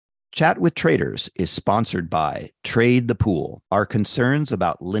Chat with Traders is sponsored by Trade the Pool. Are concerns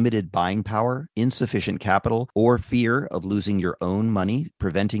about limited buying power, insufficient capital, or fear of losing your own money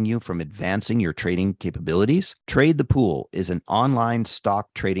preventing you from advancing your trading capabilities? Trade the Pool is an online stock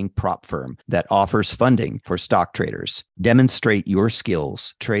trading prop firm that offers funding for stock traders. Demonstrate your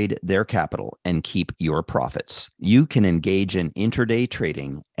skills, trade their capital, and keep your profits. You can engage in intraday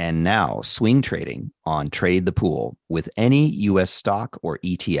trading and now swing trading on Trade the Pool with any U.S. stock or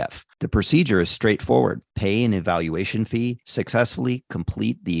ETF. The procedure is straightforward. Pay an evaluation fee, successfully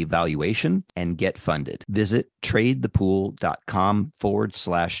complete the evaluation, and get funded. Visit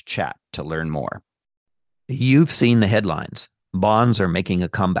tradethepool.com/chat to learn more. You've seen the headlines. Bonds are making a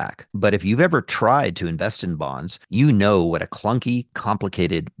comeback. But if you've ever tried to invest in bonds, you know what a clunky,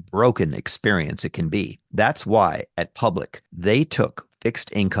 complicated, broken experience it can be. That's why at Public, they took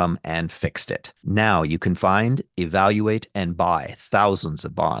fixed income and fixed it. Now you can find, evaluate, and buy thousands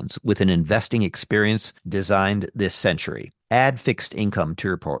of bonds with an investing experience designed this century. Add fixed income to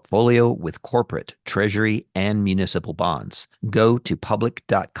your portfolio with corporate, treasury, and municipal bonds. Go to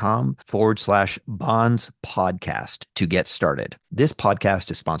public.com/bonds podcast to get started. This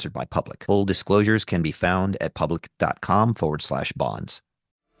podcast is sponsored by Public. Full disclosures can be found at public.com/bonds.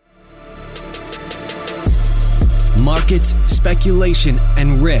 Markets, speculation,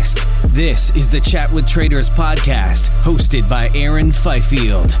 and risk. This is the Chat with Traders podcast, hosted by Aaron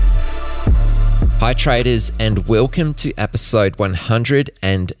Fifield. Hi traders, and welcome to episode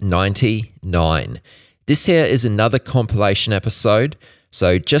 199. This here is another compilation episode.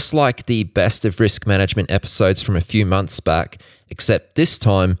 So just like the best of risk management episodes from a few months back, except this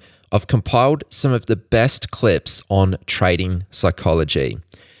time I've compiled some of the best clips on trading psychology.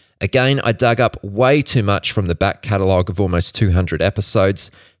 Again, I dug up way too much from the back catalogue of almost 200 episodes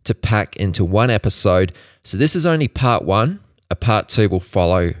to pack into one episode, so this is only part one. A part two will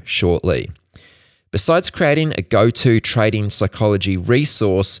follow shortly. Besides creating a go-to trading psychology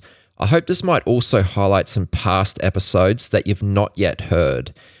resource, I hope this might also highlight some past episodes that you've not yet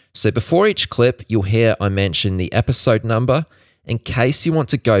heard. So before each clip, you'll hear I mention the episode number in case you want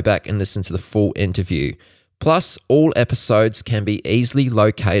to go back and listen to the full interview. Plus, all episodes can be easily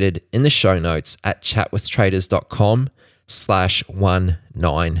located in the show notes at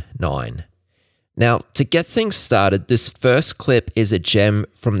chatwithtraders.com/199. Now, to get things started, this first clip is a gem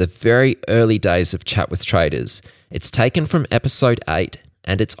from the very early days of Chat with Traders. It's taken from episode 8,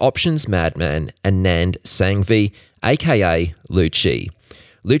 and it's options madman Anand Sanghvi, aka Lucci.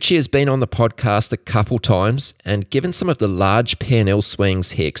 Lucci has been on the podcast a couple times, and given some of the large P&L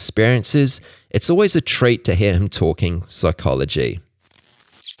swings he experiences, it's always a treat to hear him talking psychology.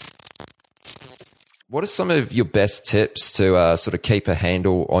 What are some of your best tips to sort of keep a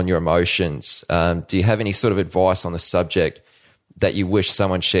handle on your emotions? Do you have any sort of advice on the subject that you wish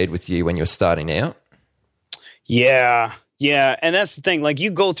someone shared with you when you're starting out? Yeah. And that's the thing. Like, you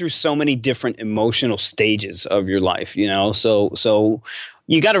go through so many different emotional stages of your life, you know, so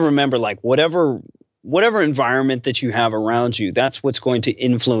you got to remember, like, whatever environment that you have around you, that's what's going to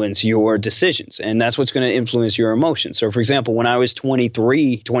influence your decisions, and that's what's going to influence your emotions. So, for example, when I was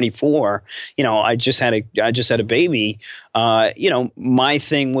 23, 24, you know, I just had a baby. You know, my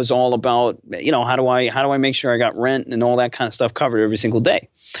thing was all about, you know, how do I make sure I got rent and all that kind of stuff covered every single day.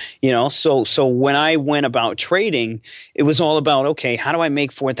 You know, so when I went about trading, it was all about, okay, how do I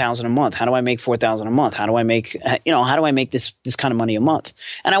make $4,000 a month? How do I make $4,000 a month? How do I make this kind of money a month?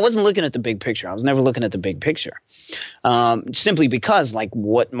 And I wasn't looking at the big picture. I was never looking at the big picture, simply because, like,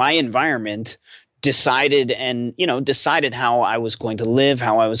 what my environment decided how I was going to live,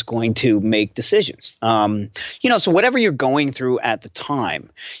 how I was going to make decisions. You know, so whatever you're going through at the time,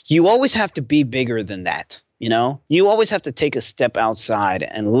 you always have to be bigger than that. You know, you always have to take a step outside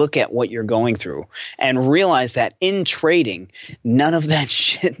and look at what you're going through and realize that in trading, none of that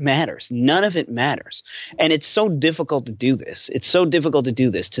shit matters. None of it matters. And it's so difficult to do this. It's so difficult to do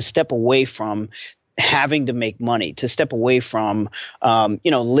this, to step away from having to make money, to step away from,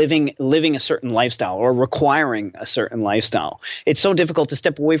 living a certain lifestyle or requiring a certain lifestyle. It's so difficult to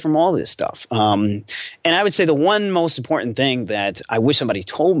step away from all this stuff. And I would say the one most important thing that I wish somebody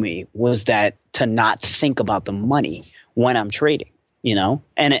told me was that to not think about the money when I'm trading, you know,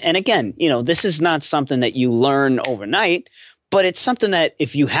 and again, you know, this is not something that you learn overnight, but it's something that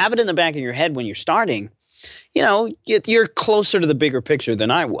if you have it in the back of your head when you're starting, you know, you're closer to the bigger picture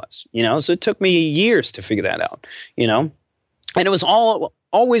than I was, you know, so it took me years to figure that out, you know, and it was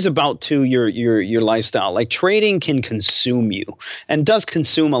always about your lifestyle. Like, trading can consume you and does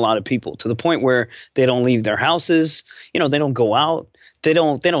consume a lot of people to the point where they don't leave their houses, you know, they don't go out, they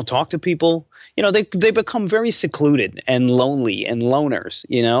don't talk to people. they become very secluded and lonely and loners,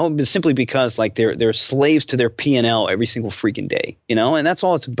 simply because like they're slaves to their P&L every single freaking day, and that's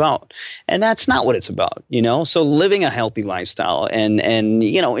all it's about. And that's not what it's about, So living a healthy lifestyle and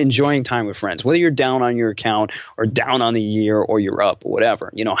enjoying time with friends, whether you're down on your account or down on the year or you're up or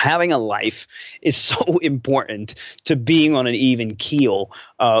whatever, having a life is so important to being on an even keel,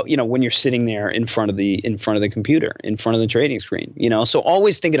 when you're sitting there in front of the computer, in front of the trading screen, so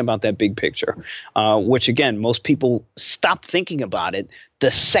always thinking about that big picture, which again, most people stop thinking about it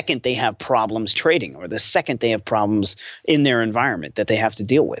the second they have problems trading or the second they have problems in their environment that they have to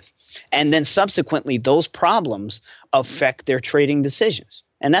deal with. And then subsequently, those problems affect their trading decisions.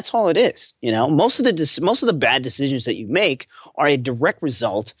 And that's all it is. Most of the bad decisions that you make are a direct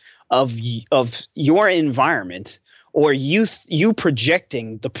result of your environment, or you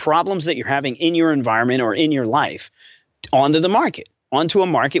projecting the problems that you're having in your environment or in your life onto the market, onto a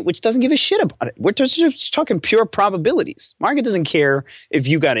market which doesn't give a shit about it. We're just talking pure probabilities. Market doesn't care if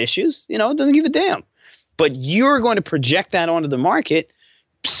you got issues. It doesn't give a damn. But you're going to project that onto the market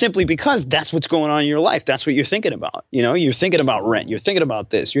simply because that's what's going on in your life. That's what you're thinking about. You're thinking about rent. You're thinking about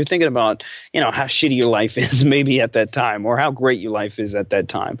this. You're thinking about, how shitty your life is maybe at that time, or how great your life is at that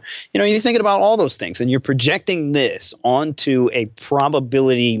time. You're thinking about all those things, and you're projecting this onto a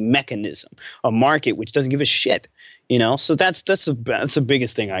probability mechanism, a market which doesn't give a shit. So that's the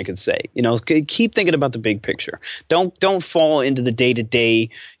biggest thing I could say. Keep thinking about the big picture. Don't fall into the day-to-day,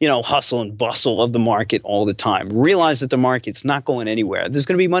 hustle and bustle of the market all the time. Realize that the market's not going anywhere. There's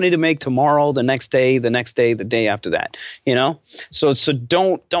going to be money to make tomorrow, the next day, the day after that. So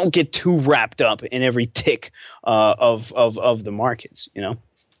don't get too wrapped up in every tick of the markets.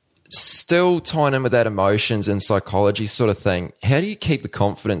 Still tying in with that emotions and psychology sort of thing. How do you keep the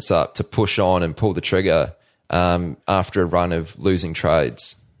confidence up to push on and pull the trigger after a run of losing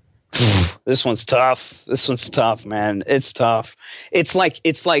trades? This one's tough. Man. It's tough. It's like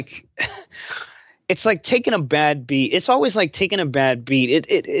taking a bad beat. It's always like taking a bad beat.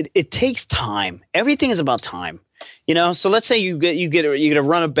 It takes time. Everything is about time. So let's say you get a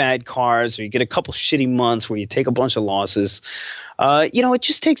run of bad cards, or you get a couple shitty months where you take a bunch of losses. It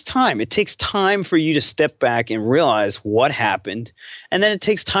just takes time. It takes time for you to step back and realize what happened. And then it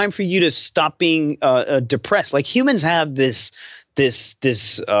takes time for you to stop being depressed. Like, humans have this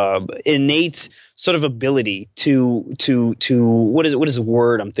innate sort of ability to what is the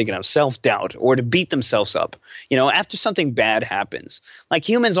word I'm thinking of? Self-doubt, or to beat themselves up. After something bad happens, like,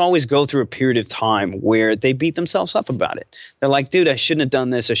 humans always go through a period of time where they beat themselves up about it. They're like, dude, I shouldn't have done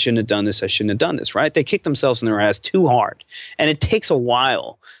this. I shouldn't have done this. I shouldn't have done this. Right? They kick themselves in their ass too hard. And it takes a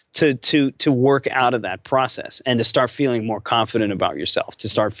while to work out of that process and to start feeling more confident about yourself, to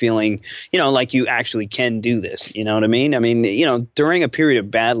start feeling, like you actually can do this. You know what I mean? I mean, during a period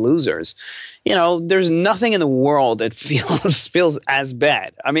of bad losers, there's nothing in the world that feels as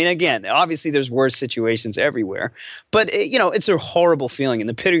bad. I mean, again, obviously there's worse situations everywhere, but it's a horrible feeling in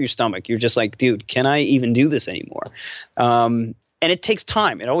the pit of your stomach. You're just like, dude, can I even do this anymore? And it takes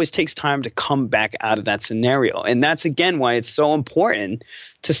time. It always takes time to come back out of that scenario. And that's, again, why it's so important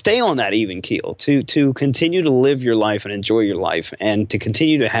to stay on that even keel, to continue to live your life and enjoy your life, and to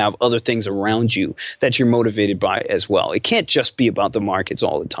continue to have other things around you that you're motivated by as well. It can't just be about the markets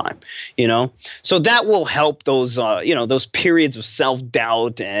all the time, So that will help those, those periods of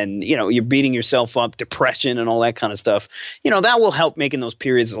self-doubt and, you're beating yourself up, depression and all that kind of stuff. That will help making those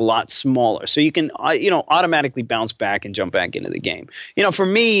periods a lot smaller. So you can, automatically bounce back and jump back into the game. For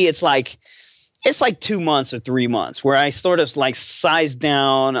me, it's like 2 months or 3 months where I sort of like size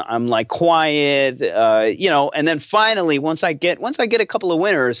down. I'm like quiet, and then finally, once I get a couple of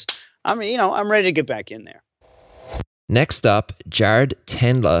winners, I'm ready to get back in there. Next up, Jared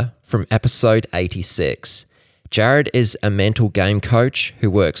Tendler from episode 86. Jared is a mental game coach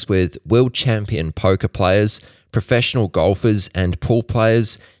who works with world champion poker players, professional golfers and pool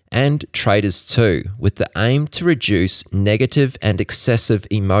players, and traders too, with the aim to reduce negative and excessive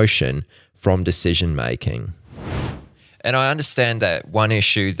emotion from decision making. And I understand that one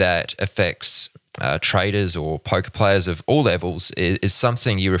issue that affects traders or poker players of all levels is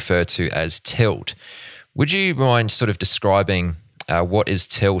something you refer to as tilt. Would you mind sort of describing what is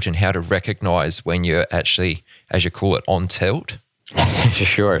tilt and how to recognize when you're actually, as you call it, on tilt?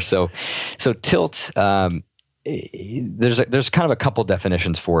 Sure. So tilt, there's kind of a couple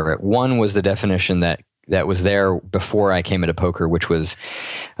definitions for it. One was the definition that was there before I came into poker, which was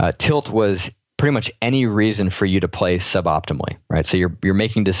tilt was pretty much any reason for you to play suboptimally, right? So you're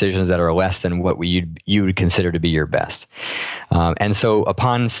making decisions that are less than what you would consider to be your best. And so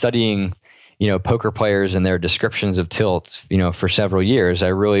upon studying, poker players and their descriptions of tilt, for several years, I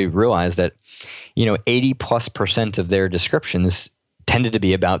really realized that, 80+% of their descriptions tended to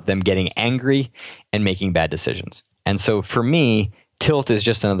be about them getting angry and making bad decisions. And so for me, tilt is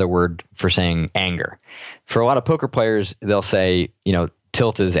just another word for saying anger. For a lot of poker players, they'll say,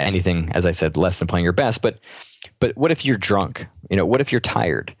 tilt is anything, as I said, less than playing your best. But what if you're drunk? What if you're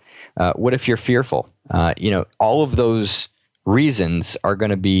tired? What if you're fearful? All of those reasons are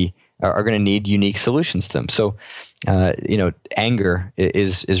going to need unique solutions to them. So, anger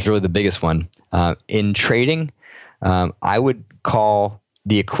is really the biggest one. In trading, I would call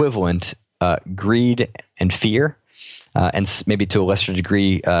the equivalent greed and fear, and maybe to a lesser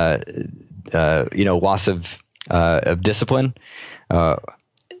degree, loss of discipline.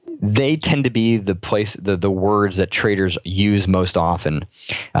 They tend to be the words that traders use most often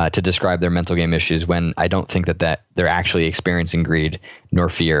to describe their mental game issues, when I don't think that they're actually experiencing greed nor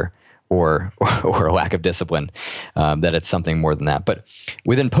fear or a lack of discipline, that it's something more than that. But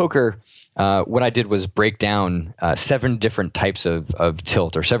within poker, what I did was break down 7 different types of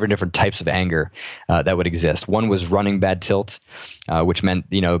tilt, or 7 different types of anger that would exist. One was running bad tilt, which meant,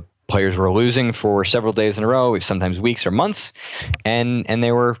 players were losing for several days in a row, sometimes weeks or months, and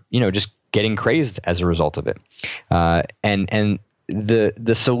they were, just getting crazed as a result of it. And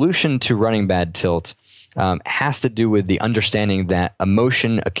the solution to running bad tilt has to do with the understanding that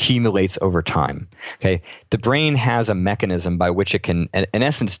emotion accumulates over time. Okay, the brain has a mechanism by which it can, in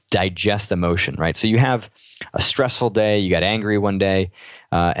essence, digest emotion. Right. So you have a stressful day, you got angry one day,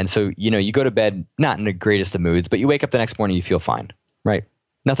 and so you go to bed not in the greatest of moods, but you wake up the next morning, you feel fine. Right.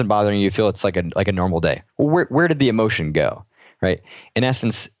 Nothing bothering you. You feel it's like a normal day. Well, where did the emotion go? Right. In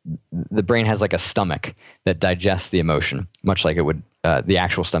essence, the brain has like a stomach that digests the emotion, much like it would the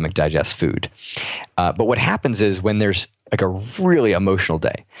actual stomach digests food. But what happens is when there's like a really emotional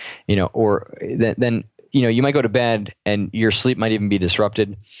day, or then you might go to bed and your sleep might even be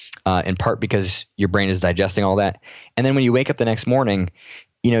disrupted, in part because your brain is digesting all that. And then when you wake up the next morning,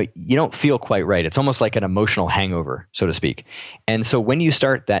 you don't feel quite right. It's almost like an emotional hangover, so to speak. And so when you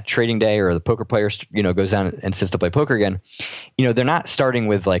start that trading day, or the poker player, goes down and sits to play poker again, they're not starting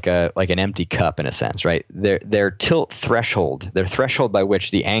with like an empty cup in a sense, right? Their tilt threshold, their threshold by which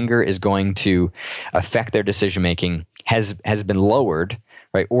the anger is going to affect their decision making has been lowered,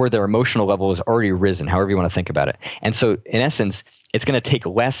 right? Or their emotional level has already risen, however you want to think about it. And so in essence, it's going to take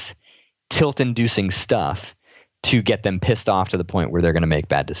less tilt-inducing stuff to get them pissed off to the point where they're going to make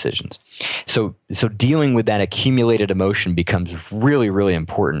bad decisions. So dealing with that accumulated emotion becomes really, really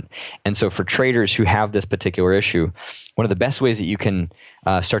important. And so for traders who have this particular issue, one of the best ways that you can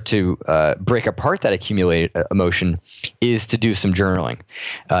start to break apart that accumulated emotion is to do some journaling,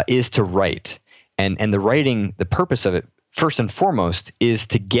 is to write. And the writing, the purpose of it, first and foremost, is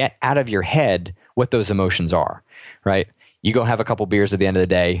to get out of your head what those emotions are, right? You go have a couple beers at the end of the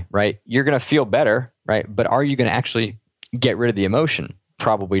day, right? You're going to feel better, right? But are you going to actually get rid of the emotion?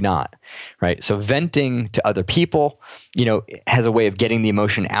 Probably not, right? So venting to other people, has a way of getting the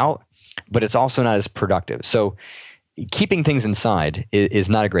emotion out, but it's also not as productive. So keeping things inside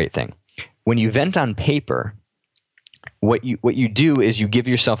is not a great thing. When you vent on paper, what you do is you give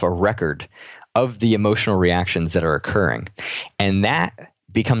yourself a record of the emotional reactions that are occurring, and that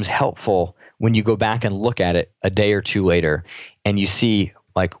becomes helpful when you go back and look at it a day or two later and you see,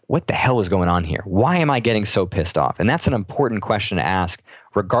 like, what the hell is going on here? Why am I getting so pissed off? And that's an important question to ask,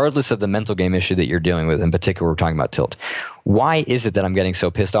 regardless of the mental game issue that you're dealing with. In particular, we're talking about tilt. Why is it that I'm getting so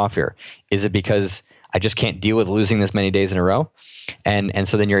pissed off here? Is it because I just can't deal with losing this many days in a row? And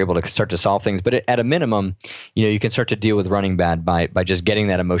so then you're able to start to solve things. But at a minimum, you can start to deal with running bad by just getting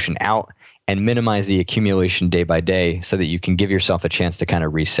that emotion out and minimize the accumulation day by day so that you can give yourself a chance to kind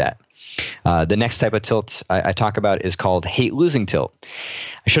of reset. The next type of tilt I talk about is called hate losing tilt.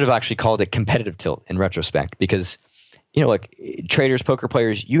 I should have actually called it competitive tilt in retrospect, because like traders, poker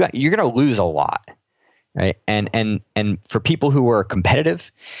players, you're going to lose a lot, right? And for people who are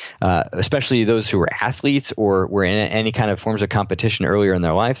competitive, especially those who are athletes or were in any kind of forms of competition earlier in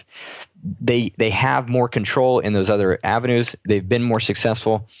their life, they have more control in those other avenues. They've been more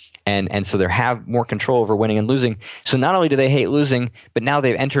successful. And so they have more control over winning and losing. So not only do they hate losing, but now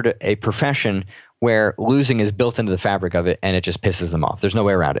they've entered a profession where losing is built into the fabric of it, and it just pisses them off. There's no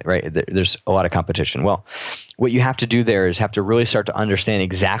way around it, right? There's a lot of competition. Well, what you have to do there is have to really start to understand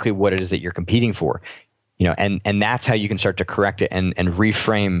exactly what it is that you're competing for. and that's how you can start to correct it and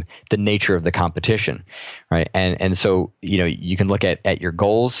reframe the nature of the competition, right? And so, you can look at your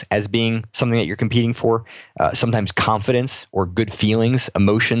goals as being something that you're competing for, sometimes confidence or good feelings,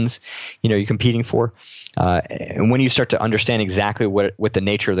 emotions, you're competing for. And when you start to understand exactly what the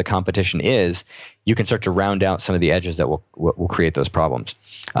nature of the competition is, you can start to round out some of the edges that will create those problems.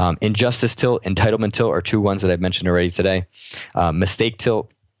 Injustice tilt, entitlement tilt are two ones that I've mentioned already today. Mistake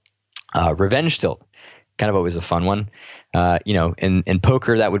tilt, revenge tilt, kind of always a fun one. In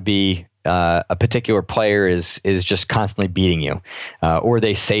poker, that would be a particular player is just constantly beating you, or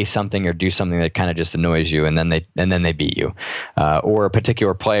they say something or do something that kind of just annoys you, and then they beat you, or a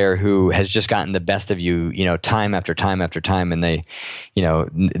particular player who has just gotten the best of you, time after time after time, and they,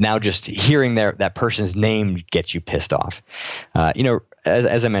 now just hearing that person's name gets you pissed off.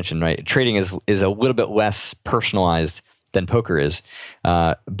 As I mentioned, right, trading is a little bit less personalized than poker is,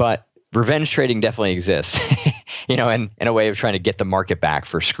 but revenge trading definitely exists. In a way of trying to get the market back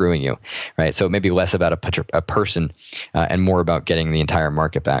for screwing you, right? So maybe less about a person and more about getting the entire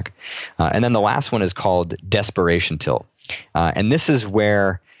market back. And then the last one is called desperation tilt. And this is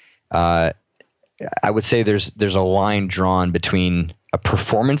where I would say there's a line drawn between a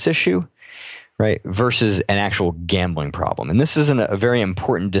performance issue, right, versus an actual gambling problem. And this is a very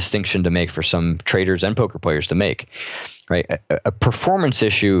important distinction to make for some traders and poker players to make, right? A performance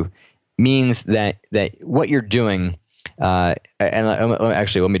issue means that what you're doing, and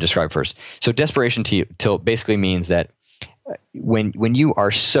actually, let me describe first. So desperation tilt basically means that when you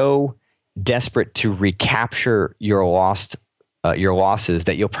are so desperate to recapture your losses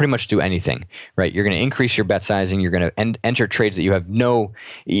that you'll pretty much do anything, right? You're going to increase your bet sizing. You're going to enter trades that you're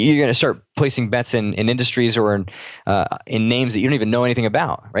going to start placing bets in industries or in names that you don't even know anything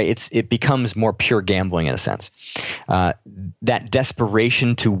about, right? It becomes more pure gambling in a sense. That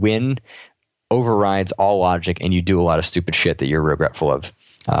desperation to win overrides all logic, and you do a lot of stupid shit that you're regretful of,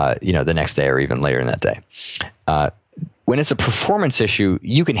 the next day or even later in that day. When it's a performance issue,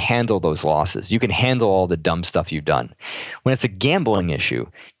 you can handle those losses. You can handle all the dumb stuff you've done. When it's a gambling issue,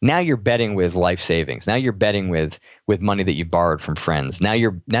 now you're betting with life savings. Now you're betting with money that you borrowed from friends. Now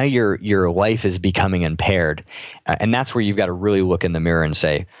your life is becoming impaired, and that's where you've got to really look in the mirror and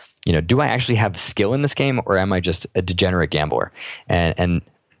say, do I actually have skill in this game, or am I just a degenerate gambler? And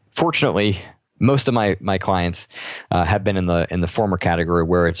fortunately, most of my clients have been in the former category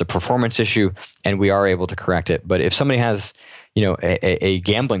where it's a performance issue and we are able to correct it. But if somebody has, a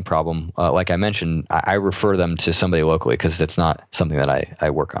gambling problem, like I mentioned, I refer them to somebody locally because it's not something that I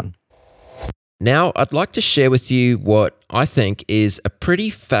work on. Now, I'd like to share with you what I think is a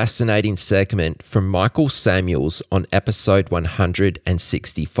pretty fascinating segment from Michael Samuels on episode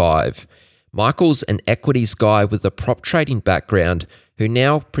 165. Michael's an equities guy with a prop trading background who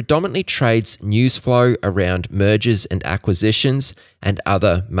now predominantly trades news flow around mergers and acquisitions and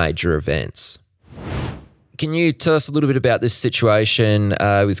other major events. Can you tell us a little bit about this situation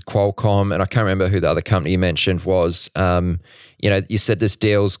with Qualcomm? And I can't remember who the other company you mentioned was. You said this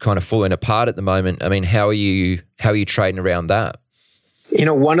deal's kind of falling apart at the moment. I mean, how are you trading around that?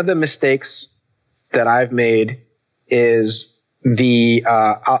 One of the mistakes that I've made is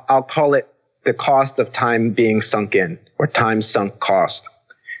I'll call it the cost of time being sunk in, or time sunk cost.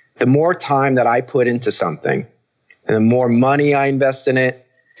 The more time that I put into something, and the more money I invest in it,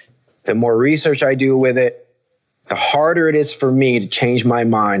 the more research I do with it, the harder it is for me to change my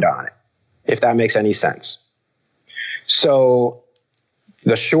mind on it, if that makes any sense. So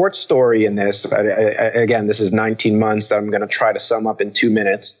the short story in this, again, this is 19 months that I'm going to try to sum up in 2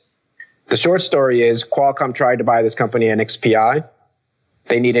 minutes. The short story is Qualcomm tried to buy this company, NXPI.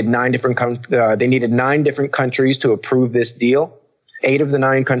 They needed 9 different countries to approve this deal. 8 of the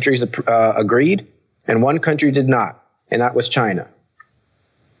 9 countries agreed, and 1 country did not, and that was China.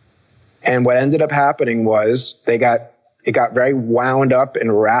 And what ended up happening was it got very wound up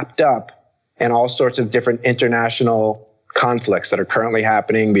and wrapped up in all sorts of different international conflicts that are currently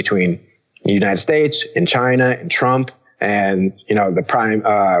happening between the United States and China and Trump and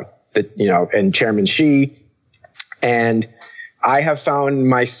and Chairman Xi. And I have found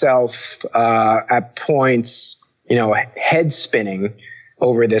myself at points, head spinning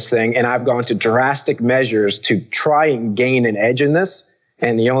over this thing, and I've gone to drastic measures to try and gain an edge in this,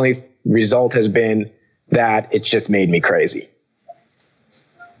 and the only result has been that it's just made me crazy.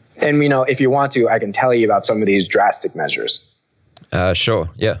 And if you want to, I can tell you about some of these drastic measures. Sure,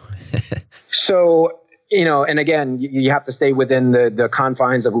 yeah. So, and again, you have to stay within the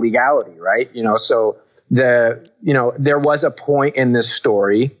confines of legality, right? So there was a point in this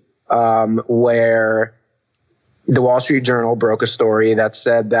story where the Wall Street Journal broke a story that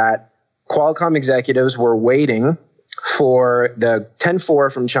said that Qualcomm executives were waiting for the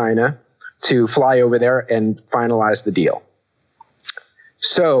 10-4 from China to fly over there and finalize the deal.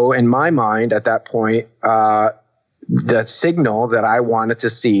 So in my mind at that point, the signal that I wanted to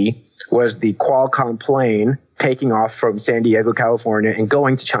see was the Qualcomm plane taking off from San Diego, California, and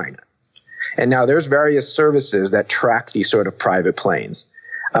going to China. And now there's various services that track these sort of private planes.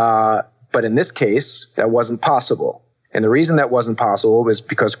 But in this case, that wasn't possible. And the reason that wasn't possible was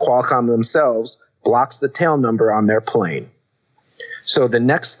because Qualcomm themselves blocks the tail number on their plane. So the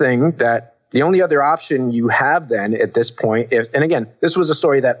next thing the only other option you have then at this point is, and again, this was a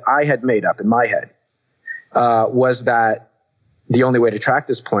story that I had made up in my head, was that the only way to track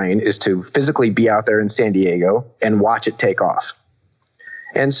this plane is to physically be out there in San Diego and watch it take off.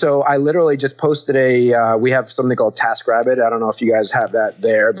 And so I literally just posted we have something called TaskRabbit. I don't know if you guys have that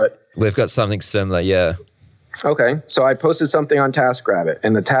there, but we've got something similar. Yeah. Okay. So I posted something on TaskRabbit,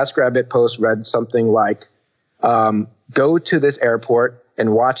 and the TaskRabbit post read something like, go to this airport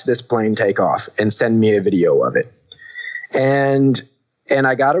and watch this plane take off and send me a video of it. And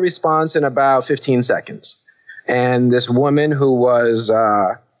I got a response in about 15 seconds. And this woman who was,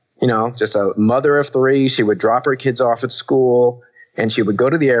 just a mother of three, she would drop her kids off at school and she would go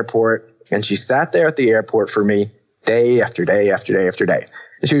to the airport, and she sat there at the airport for me day after day after day after day.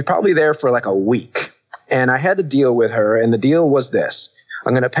 And she was probably there for like a week. And I had to deal with her. And the deal was this: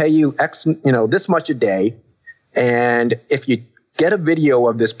 I'm going to pay you X, this much a day. And if you get a video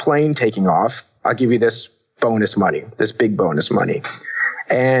of this plane taking off, I'll give you this bonus money, this big bonus money.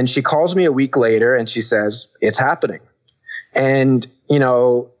 And she calls me a week later and she says, it's happening. And,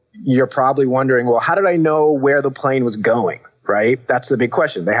 you're probably wondering, well, how did I know where the plane was going? Right? That's the big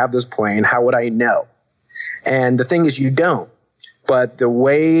question. They have this plane. How would I know? And the thing is, you don't. But the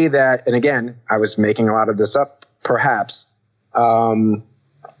way that, and again, I was making a lot of this up, perhaps, Qualcomm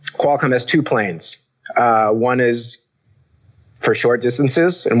has two planes. One is for short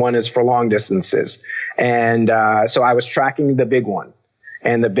distances and one is for long distances. And so I was tracking the big one,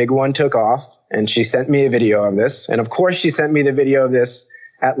 and the big one took off, and she sent me a video of this. And of course, she sent me the video of this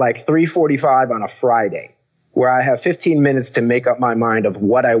at like 3:45 on a Friday, where I have 15 minutes to make up my mind of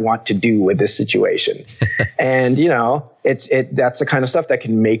what I want to do with this situation. And, that's the kind of stuff that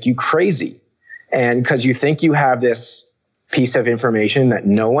can make you crazy. And because you think you have this piece of information that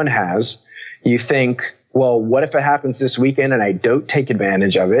no one has, you think, well, what if it happens this weekend and I don't take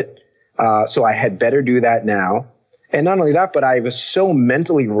advantage of it? So I had better do that now. And not only that, but I was so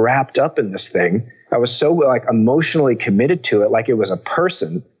mentally wrapped up in this thing. I was so emotionally committed to it, like it was a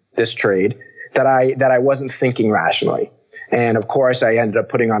person, this trade, that I wasn't thinking rationally. And of course, I ended up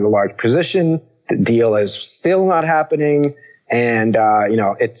putting on a large position. The deal is still not happening. And,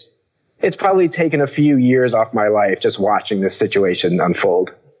 it's probably taken a few years off my life just watching this situation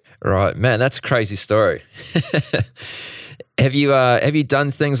unfold. Right, man, that's a crazy story. Have you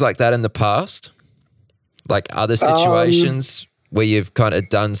done things like that in the past? Like other situations where you've kind of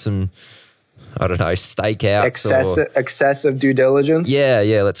done some, I don't know, stakeouts? Excessive due diligence?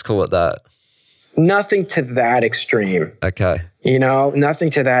 Yeah, let's call it that. Nothing to that extreme. Okay.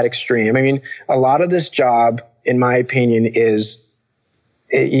 Nothing to that extreme. I mean, a lot of this job, in my opinion, is,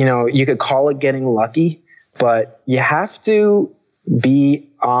 you could call it getting lucky, but you have to be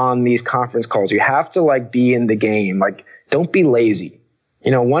on these conference calls. You have to be in the game. Don't be lazy.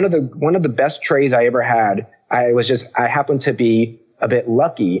 One of the best trades I ever had, I happened to be a bit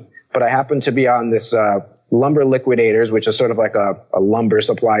lucky, but I happened to be on this, Lumber Liquidators, which is sort of like a lumber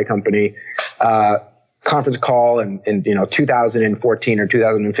supply company, conference call in 2014 or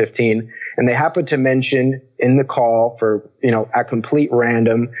 2015. And they happened to mention in the call for, at complete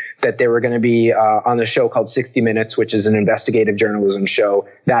random, that they were going to be on a show called 60 Minutes, which is an investigative journalism show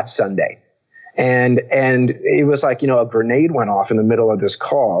that Sunday. And it was like, a grenade went off in the middle of this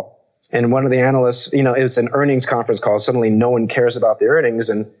call. And one of the analysts, it was an earnings conference call. Suddenly no one cares about the earnings.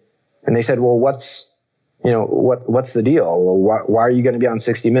 And they said, well, what's the deal? Why are you going to be on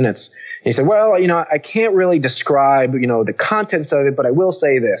 60 Minutes? And he said, well, I can't really describe, the contents of it, but I will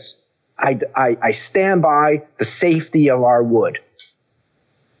say this. I stand by the safety of our wood,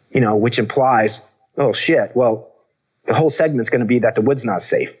 which implies, oh shit, well, the whole segment's going to be that the wood's not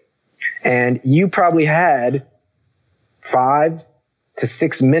safe. And you probably had 5 to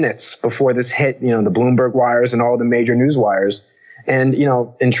 6 minutes before this hit, the Bloomberg wires and all the major news wires. And,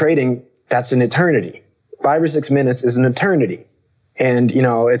 in trading, that's an eternity. 5 or 6 minutes is an eternity. And,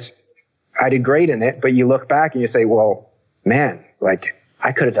 I did great in it, but you look back and you say, well, man,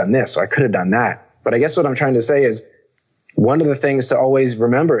 I could have done this or I could have done that. But I guess what I'm trying to say is one of the things to always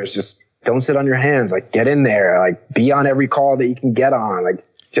remember is just don't sit on your hands, get in there, be on every call that you can get on,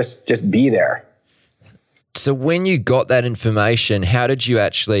 just be there. So when you got that information, how did you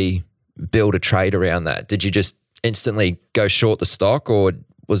actually build a trade around that? Did you just instantly go short the stock, or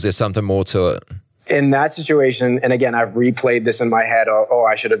was there something more to it? In that situation, and again, I've replayed this in my head, oh,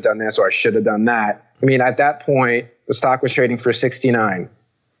 I should have done this or I should have done that. I mean, at that point, the stock was trading for 69.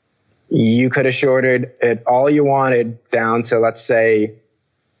 You could have shorted it all you wanted down to, let's say,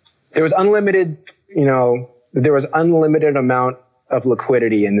 there was unlimited amount of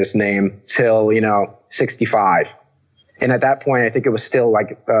liquidity in this name till, 65. And at that point, I think it was still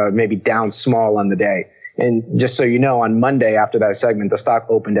like maybe down small on the day. And just so you know, on Monday after that segment, the stock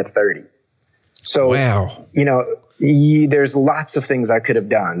opened at 30. So, wow. There's lots of things I could have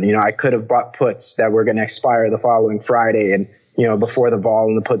done. I could have bought puts that were going to expire the following Friday and, before the vol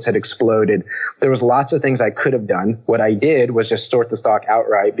and the puts had exploded. There was lots of things I could have done. What I did was just short the stock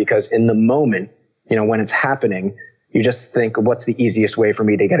outright, because in the moment, when it's happening, you just think, what's the easiest way for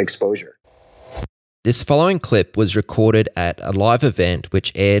me to get exposure? This following clip was recorded at a live event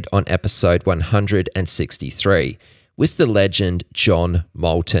which aired on episode 163 with the legend John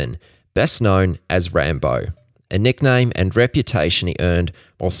Moulton, best known as Rambo, a nickname and reputation he earned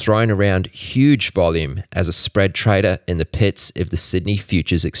while throwing around huge volume as a spread trader in the pits of the Sydney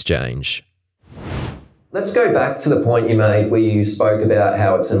Futures Exchange. Let's go back to the point you made where you spoke about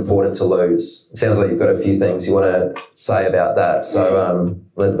how it's important to lose. It sounds like you've got a few things you want to say about that, so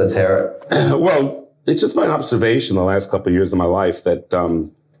let's hear it. Well, it's just my observation the last couple of years of my life that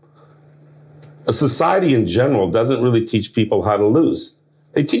a society in general doesn't really teach people how to lose.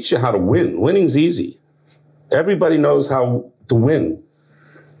 They teach you how to win. Winning's easy. Everybody knows how to win.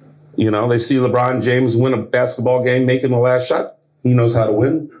 They see LeBron James win a basketball game making the last shot. He knows how to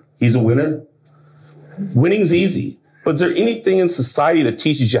win. He's a winner. Winning's easy. But is there anything in society that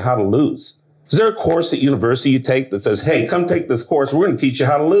teaches you how to lose? Is there a course at university you take that says, hey, come take this course, we're going to teach you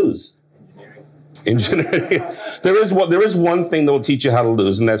how to lose? Engineering. There is one thing that will teach you how to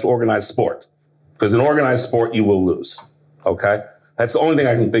lose, and that's organized sport. Because in organized sport, you will lose. Okay? That's the only thing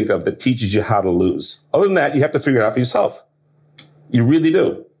I can think of that teaches you how to lose. Other than that, you have to figure it out for yourself. You really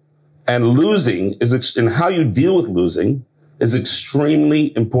do. And losing and how you deal with losing is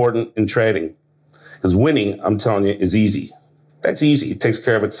extremely important in trading. Because winning, I'm telling you, is easy. That's easy. It takes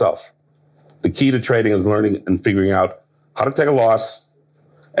care of itself. The key to trading is learning and figuring out how to take a loss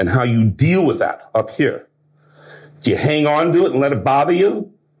and how you deal with that up here. Do you hang on to it and let it bother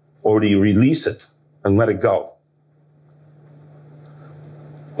you? Or do you release it and let it go?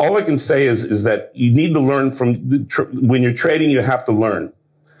 All I can say is that you need to learn from when you're trading, you have to learn.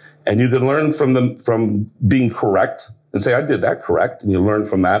 And you can learn from being correct and say, I did that correct. And you learn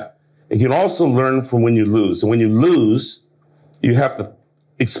from that. And you can also learn from when you lose. And when you lose, you have to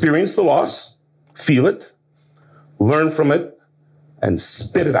experience the loss, feel it, learn from it, and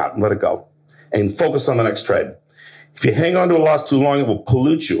spit it out and let it go. And focus on the next trade. If you hang on to a loss too long, it will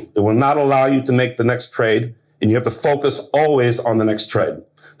pollute you. It will not allow you to make the next trade. And you have to focus always on the next trade.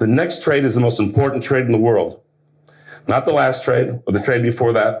 The next trade is the most important trade in the world. Not the last trade, or the trade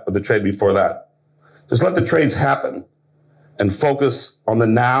before that, or the trade before that. Just let the trades happen and focus on the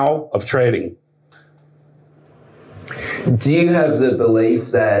now of trading. Do you have the belief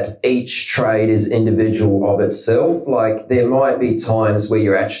that each trade is individual of itself? Like, there might be times where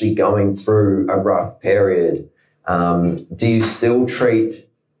you're actually going through a rough period. Do you still treat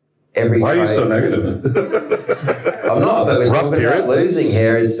every Why trade? are you so negative? I'm not, but we're rough talking period? about losing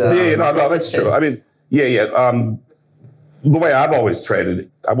here. It's, No, that's true. I mean, the way I've always traded,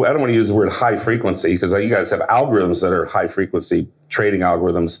 I don't want to use the word high frequency because you guys have algorithms that are high frequency trading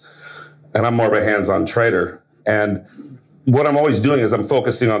algorithms, and I'm more of a hands-on trader. And what I'm always doing is I'm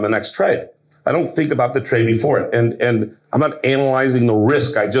focusing on the next trade. I don't think about the trade before it. And I'm not analyzing the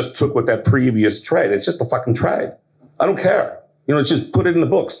risk I just took with that previous trade. It's just a fucking trade. I don't care. It's just put it in the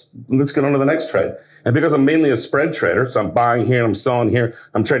books. Let's get on to the next trade. And because I'm mainly a spread trader, so I'm buying here and I'm selling here,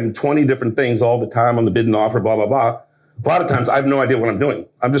 I'm trading 20 different things all the time on the bid and offer, blah, blah, blah. A lot of times I have no idea what I'm doing.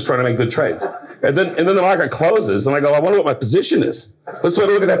 I'm just trying to make good trades. And then the market closes and I go, I wonder what my position is. Let's sort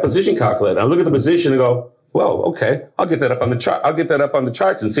of look at that position calculator. I look at the position and go, well, okay, I'll get that up on the chart. I'll get that up on the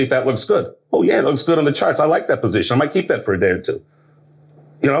charts and see if that looks good. Oh yeah, it looks good on the charts. I like that position. I might keep that for a day or two.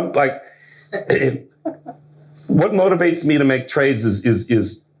 What motivates me to make trades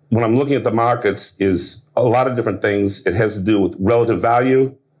is when I'm looking at the markets is a lot of different things. It has to do with relative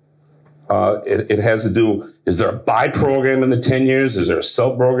value. It has to do, is there a buy program in the 10 years? Is there a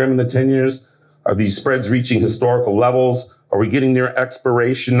sell program in the 10 years? Are these spreads reaching historical levels? Are we getting near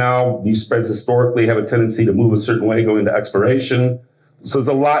expiration now? These spreads historically have a tendency to move a certain way going to expiration. So there's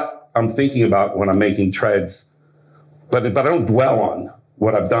a lot I'm thinking about when I'm making trades, but I don't dwell on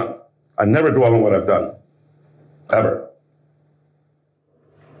what I've done. I never dwell on what I've done, ever.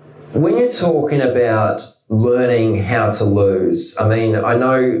 When you're talking about learning how to lose, I mean, I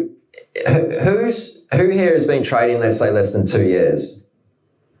know who here has been trading, let's say, less than 2 years?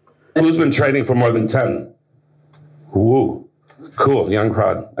 Who's been trading for more than 10? Woo. Cool. Young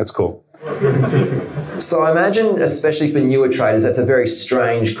crowd. That's cool. So I imagine, especially for newer traders, that's a very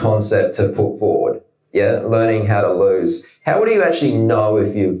strange concept to put forward. Yeah, learning how to lose. How would you actually know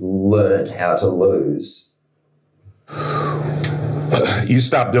if you've learned how to lose? You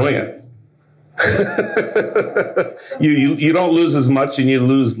stop doing it. you don't lose as much and you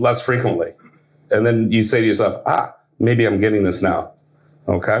lose less frequently. And then you say to yourself, maybe I'm getting this now.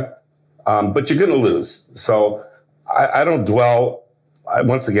 Okay. But you're going to lose. So I don't dwell.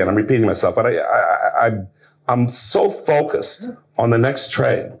 Once again, I'm repeating myself, but I'm so focused on the next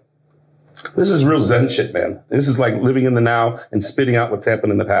trade. This is real Zen shit, man. This is like living in the now and spitting out what's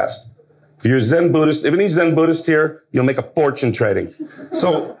happened in the past. If you're a Zen Buddhist, if any Zen Buddhist here, you'll make a fortune trading.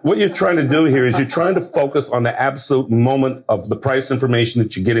 So what you're trying to do here is you're trying to focus on the absolute moment of the price information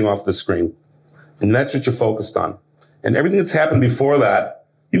that you're getting off the screen. And that's what you're focused on. And everything that's happened before that,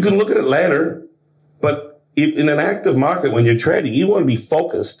 you can look at it later, but in an active market, when you're trading, you want to be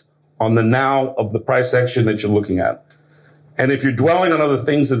focused on the now of the price action that you're looking at. And if you're dwelling on other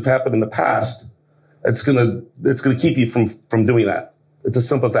things that have happened in the past, it's gonna keep you from doing that. It's as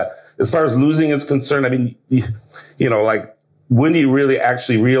simple as that. As far as losing is concerned, I mean, like, when do you really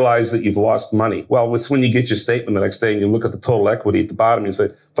actually realize that you've lost money? Well, it's when you get your statement the next day and you look at the total equity at the bottom and you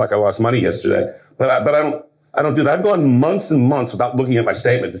say, fuck, I lost money yesterday. But I don't do that. I've gone months and months without looking at my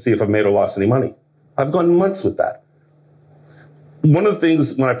statement to see if I've made or lost any money. I've gone months with that. One of the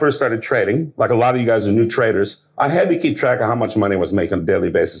things when I first started trading, like a lot of you guys are new traders, I had to keep track of how much money I was making on a daily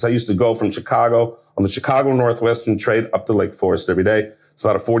basis. I used to go from Chicago on the Chicago Northwestern trade up to Lake Forest every day. It's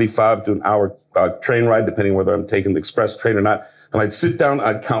about a 45 to an hour train ride, depending whether I'm taking the express train or not. And I'd sit down,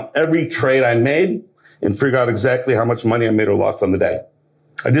 I'd count every trade I made and figure out exactly how much money I made or lost on the day.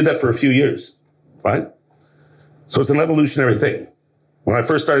 I did that for a few years, right? So it's an evolutionary thing. When I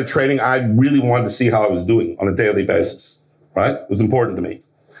first started trading, I really wanted to see how I was doing on a daily basis, right? It was important to me.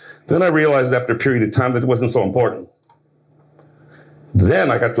 Then I realized after a period of time that it wasn't so important.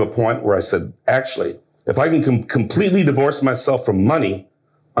 Then I got to a point where I said, actually, if I can completely divorce myself from money,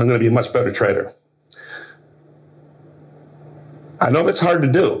 I'm going to be a much better trader. I know that's hard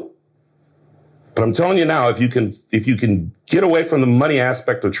to do, but I'm telling you now, if you can get away from the money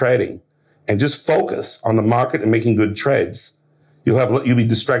aspect of trading and just focus on the market and making good trades, you'll be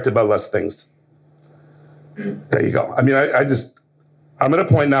distracted by less things. There you go. I mean, I'm at a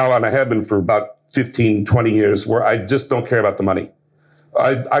point now, and I have been for about 15, 20 years, where I just don't care about the money.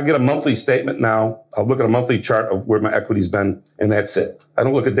 I get a monthly statement now. I'll look at a monthly chart of where my equity's been, and that's it. I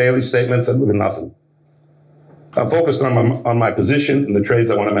don't look at daily statements. I look at nothing. I'm focused on my position and the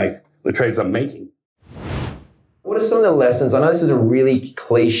trades I want to make, the trades I'm making. What are some of the lessons? I know this is a really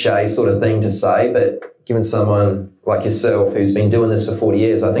cliche sort of thing to say, but given someone like yourself who's been doing this for 40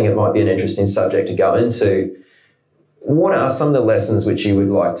 years, I think it might be an interesting subject to go into. What are some of the lessons which you would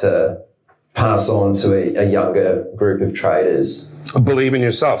like to pass on to a younger group of traders? Believe in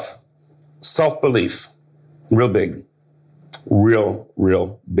yourself. Self-belief. Real big.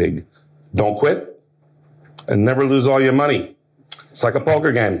 Real big. Don't quit and never lose all your money. It's like a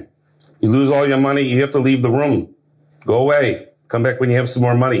poker game. You lose all your money, you have to leave the room. Go away. Come back when you have some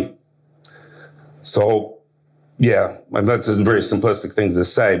more money. So, yeah, that's just a very simplistic thing to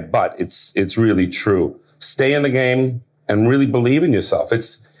say, but it's really true. Stay in the game and really believe in yourself.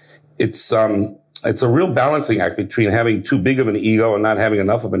 It's a real balancing act between having too big of an ego and not having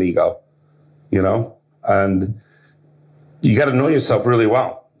enough of an ego, and you got to know yourself really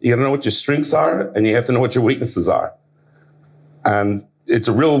well. You got to know what your strengths are, and you have to know what your weaknesses are. And it's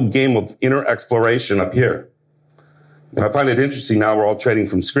a real game of inner exploration up here. And I find it interesting now we're all trading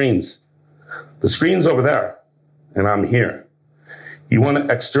from screens. The screen's over there, and I'm here. You want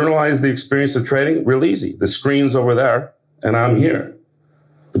to externalize the experience of trading? Real easy. The screen's over there, and I'm here.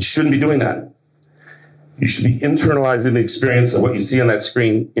 But you shouldn't be doing that. You should be internalizing the experience of what you see on that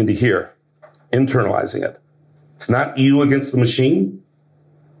screen into here. Internalizing it. It's not you against the machine.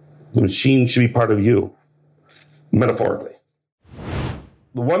 The machine should be part of you, metaphorically.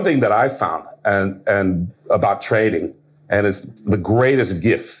 The one thing that I found and about trading, and it's the greatest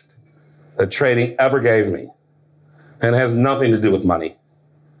gift that trading ever gave me, and it has nothing to do with money.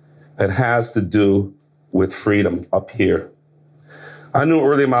 It has to do with freedom up here. I knew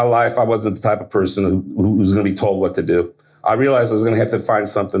early in my life I wasn't the type of person who was going to be told what to do. I realized I was going to have to find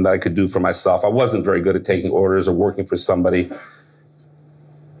something that I could do for myself. I wasn't very good at taking orders or working for somebody.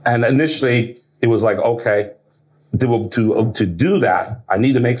 And initially it was like, okay, to do that, I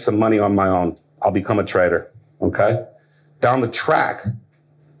need to make some money on my own. I'll become a trader. Okay. Down the track,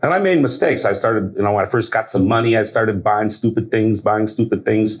 and I made mistakes. I started, when I first got some money, I started buying stupid things.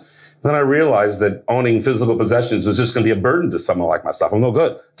 Then I realized that owning physical possessions was just going to be a burden to someone like myself. I'm no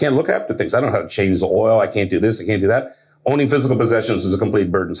good. Can't look after things. I don't know how to change the oil. I can't do this. I can't do that. Owning physical possessions was a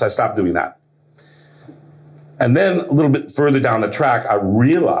complete burden. So I stopped doing that. And then a little bit further down the track, I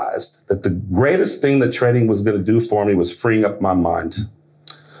realized that the greatest thing that trading was going to do for me was freeing up my mind.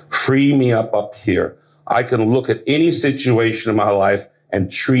 Free me up here. I can look at any situation in my life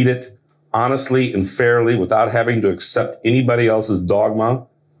and treat it honestly and fairly without having to accept anybody else's dogma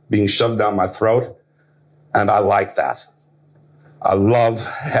being shoved down my throat. And I like that. I love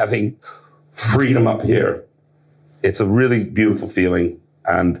having freedom up here. It's a really beautiful feeling,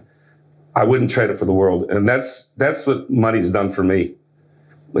 and I wouldn't trade it for the world. And that's what money's done for me.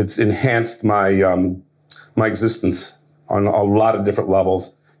 It's enhanced my my existence on a lot of different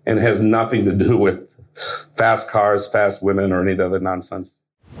levels, and it has nothing to do with fast cars, fast women, or any other nonsense.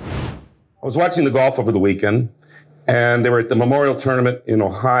 I was watching the golf over the weekend, and they were at the Memorial Tournament in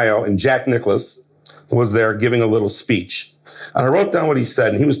Ohio, and Jack Nicklaus was there giving a little speech. And I wrote down what he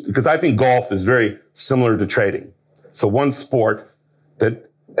said, and because I think golf is very similar to trading. So one sport that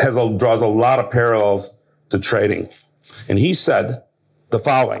draws a lot of parallels to trading. And he said the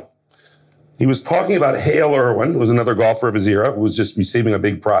following. He was talking about Hale Irwin, who was another golfer of his era, who was just receiving a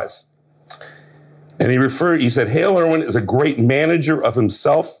big prize. And he said, Hale Irwin is a great manager of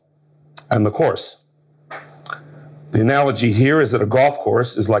himself and the course. The analogy here is that a golf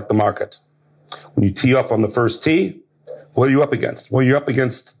course is like the market. When you tee off on the first tee, what are you up against? Well, you're up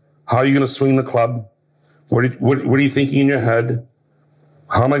against how are you going to swing the club? What are you thinking in your head?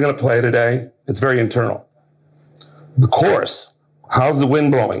 How am I going to play today? It's very internal. The course, how's the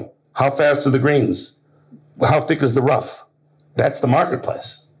wind blowing? How fast are the greens? How thick is the rough? That's the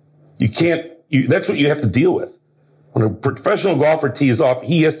marketplace. That's what you have to deal with. When a professional golfer tees off,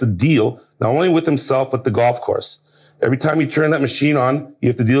 he has to deal not only with himself, but the golf course. Every time you turn that machine on, you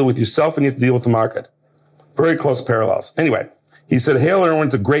have to deal with yourself and you have to deal with the market. Very close parallels. Anyway, he said, Hale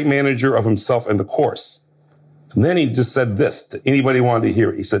Irwin's a great manager of himself and the course. And then he just said this to anybody who wanted to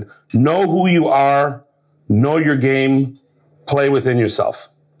hear it. He said, know who you are, know your game, play within yourself.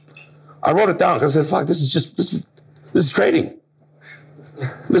 I wrote it down because I said, fuck, this is trading.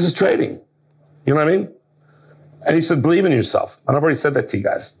 This is trading. You know what I mean? And he said, believe in yourself. And I've already said that to you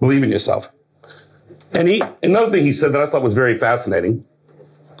guys. Believe in yourself. And another thing he said that I thought was very fascinating,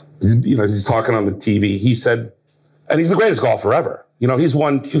 he's talking on the TV. He said, and he's the greatest golfer ever.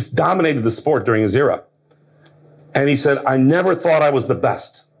 He's dominated the sport during his era. And he said, I never thought I was the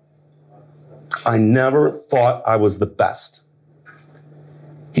best. I never thought I was the best.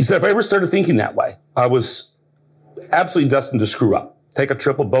 He said, if I ever started thinking that way, I was absolutely destined to screw up. Take a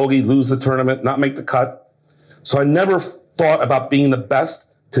triple bogey, lose the tournament, not make the cut. So I never thought about being the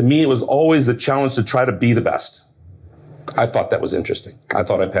best. To me, it was always the challenge to try to be the best. I thought that was interesting. I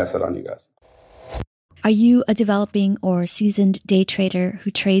thought I'd pass that on to you guys. Are you a developing or seasoned day trader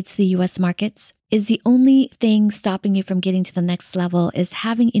who trades the U.S. markets? Is the only thing stopping you from getting to the next level is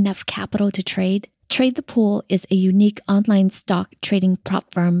having enough capital to trade? Trade the Pool is a unique online stock trading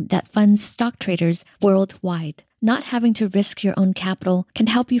prop firm that funds stock traders worldwide. Not having to risk your own capital can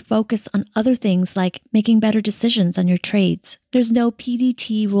help you focus on other things like making better decisions on your trades. There's no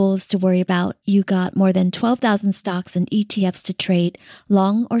PDT rules to worry about. You got more than 12,000 stocks and ETFs to trade,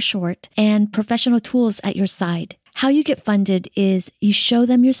 long or short, and professional tools at your side. How you get funded is you show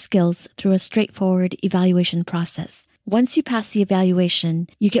them your skills through a straightforward evaluation process. Once you pass the evaluation,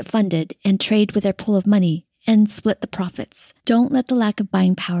 you get funded and trade with their pool of money and split the profits. Don't let the lack of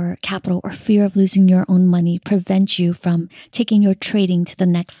buying power, capital, or fear of losing your own money prevent you from taking your trading to the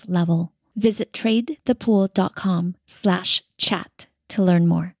next level. Visit tradethepool.com/chat to learn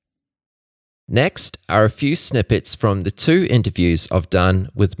more. Next are a few snippets from the 2 interviews I've done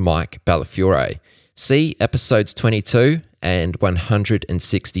with Mike Bellafiore. See episodes 22 and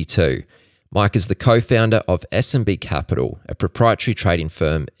 162. Mike is the co-founder of S&B Capital, a proprietary trading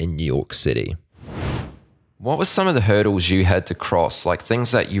firm in New York City. What were some of the hurdles you had to cross, like things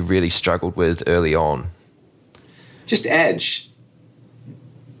that you really struggled with early on? Just edge.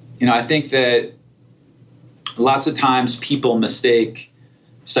 I think that lots of times people mistake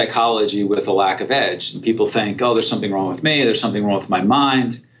psychology with a lack of edge. And people think, oh, there's something wrong with me. There's something wrong with my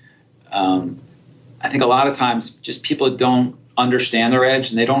mind. I think a lot of times just people don't understand their edge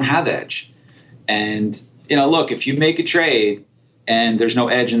and they don't have edge. And, look, if you make a trade and there's no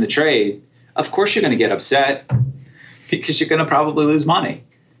edge in the trade, of course you're going to get upset because you're going to probably lose money.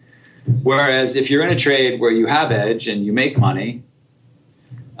 Whereas if you're in a trade where you have edge and you make money,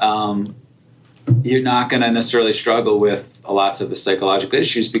 you're not going to necessarily struggle with lots of the psychological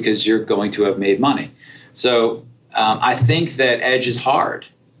issues because you're going to have made money. So I think that edge is hard,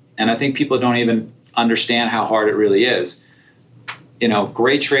 and I think people don't even understand how hard it really is.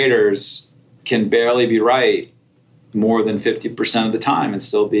 Great traders can barely be right more than 50% of the time and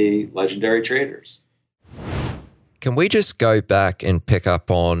still be legendary traders. Can we just go back and pick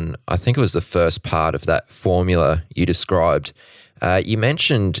up on, I think it was the first part of that formula you described. You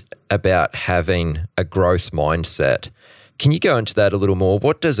mentioned about having a growth mindset. Can you go into that a little more?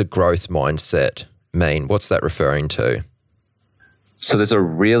 What does a growth mindset mean? What's that referring to? So there's a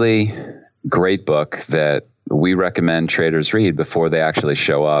really great book that we recommend traders read before they actually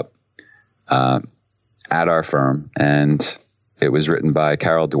show up at our firm. And it was written by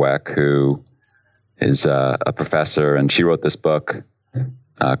Carol Dweck, who is a professor, and she wrote this book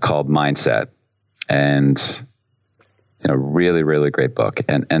called Mindset. And really, really great book.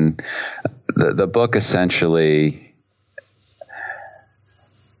 And the book essentially,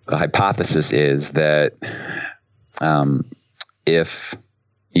 the hypothesis is that if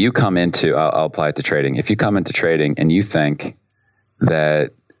you come into, I'll apply it to trading. If you come into trading and you think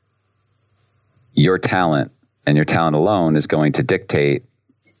that your talent and your talent alone is going to dictate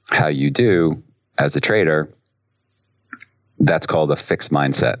how you do as a trader, that's called a fixed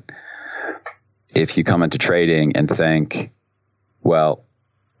mindset. If you come into trading and think, well,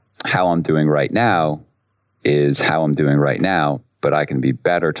 how I'm doing right now is how I'm doing right now, but I can be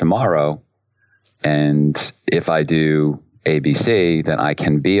better tomorrow. And if I do ABC, then I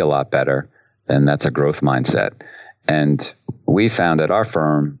can be a lot better. Then that's a growth mindset. And we found at our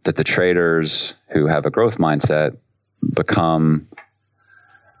firm that the traders who have a growth mindset become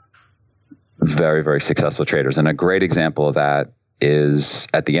very, very successful traders. And a great example of that is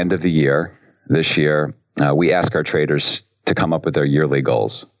at the end of the year, this year, we ask our traders to come up with their yearly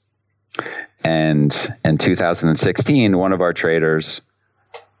goals. And in 2016, one of our traders,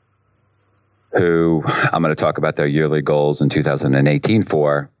 who I'm going to talk about their yearly goals in 2018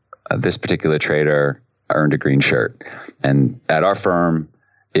 for, this particular trader earned a green shirt. And at our firm,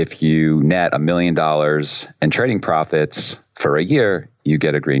 if you net $1 million in trading profits for a year, you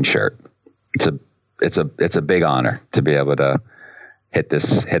get a green shirt. It's a big honor to be able to hit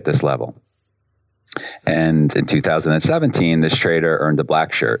this level. And in 2017, this trader earned a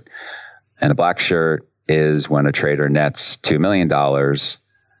black shirt. And a black shirt is when a trader nets $2 million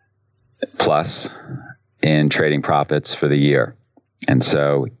plus in trading profits for the year. And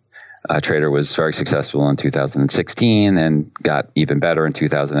so a trader was very successful in 2016 and got even better in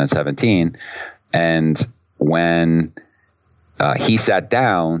 2017. And when he sat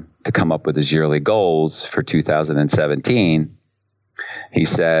down to come up with his yearly goals for 2017, he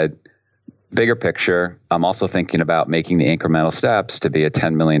said, bigger picture, I'm also thinking about making the incremental steps to be a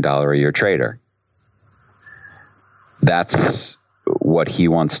 $10 million a year trader. That's what he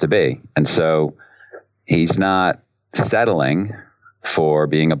wants to be. And so he's not settling for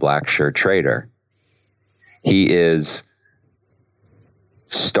being a black shirt trader. He is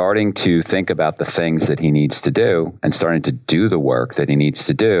starting to think about the things that he needs to do and starting to do the work that he needs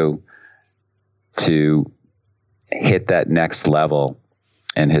to do to hit that next level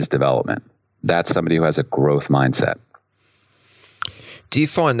in his development. That's somebody who has a growth mindset. Do you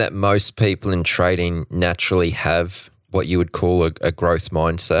find that most people in trading naturally have what you would call a growth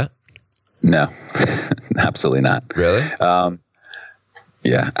mindset? No, absolutely not. Really?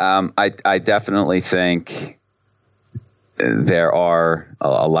 I definitely think there are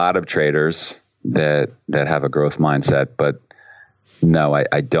a lot of traders that have a growth mindset, but no,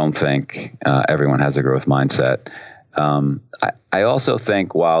 I don't think everyone has a growth mindset. I also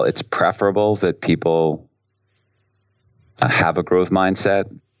think while it's preferable that people have a growth mindset,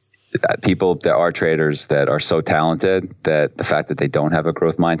 there are traders that are so talented that the fact that they don't have a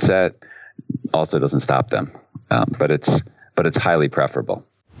growth mindset also doesn't stop them. But it's highly preferable.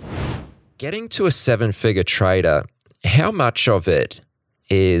 Getting to a 7-figure trader, how much of it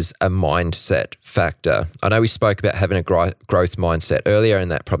is a mindset factor? I know we spoke about having a growth mindset earlier, and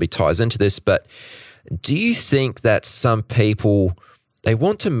that probably ties into this, but do you think that some people, they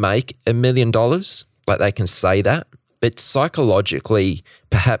want to make $1 million, like they can say that, but psychologically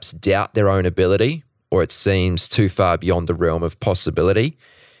perhaps doubt their own ability, or it seems too far beyond the realm of possibility?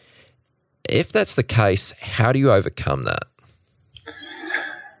 If that's the case, how do you overcome that?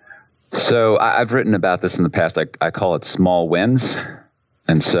 So I've written about this in the past. I call it small wins.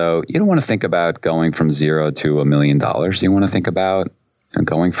 And so you don't want to think about going from $0 to $1 million. You want to think about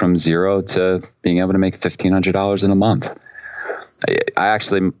going from 0 to being able to make $1,500 in a month. I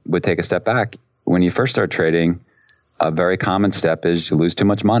actually would take a step back. When you first start trading, a very common step is you lose too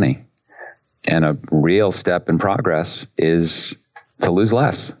much money. And a real step in progress is to lose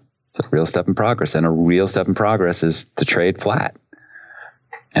less. It's a real step in progress. And a real step in progress is to trade flat.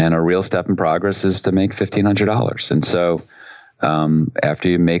 And a real step in progress is to make $1,500. And so after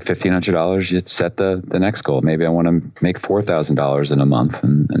you make $1,500, you set the next goal. Maybe I want to make $4,000 in a month.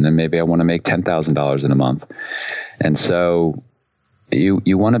 And then maybe I want to make $10,000 in a month. And so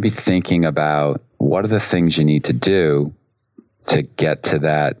you want to be thinking about what are the things you need to do to get to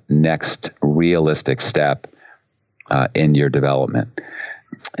that next realistic step in your development.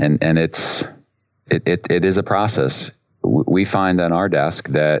 And it is a process. We find on our desk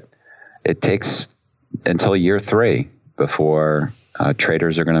that it takes until year 3 before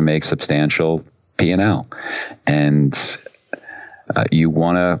traders are going to make substantial P&L. And you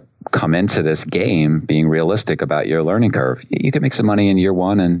want to come into this game being realistic about your learning curve. You can make some money in year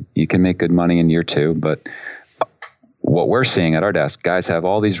 1 and you can make good money in year 2, but what we're seeing at our desk, guys have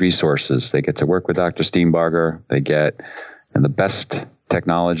all these resources. They get to work with Dr. Steenbarger. They get the best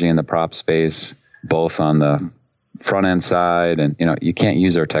technology in the prop space, both on the front end side. And, you can't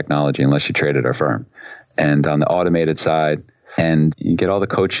use our technology unless you trade at our firm. And on the automated side, and you get all the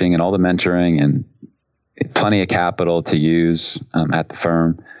coaching and all the mentoring and plenty of capital to use at the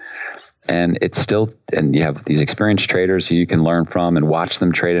firm. And and you have these experienced traders who you can learn from and watch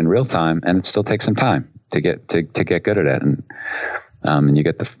them trade in real time. And it still takes some time to get good at it. And you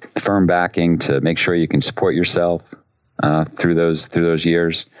get the firm backing to make sure you can support yourself through those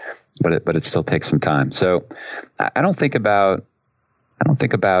years, but it still takes some time. So I don't think about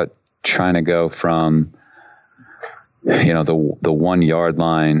trying to go from the 1 yard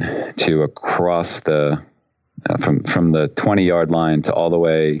line to across the from the 20-yard line to all the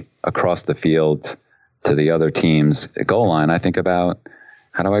way across the field to the other team's goal line. I think about,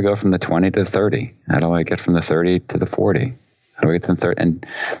 how do I go from the 20 to the 30? How do I get from the 30 to the 40? How do I get to the 30?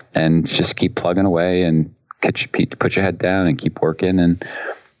 And just keep plugging away and put your head down and keep working. And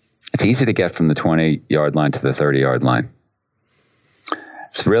it's easy to get from the 20-yard line to the 30-yard line.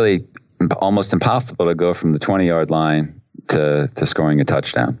 It's really almost impossible to go from the 20-yard line to scoring a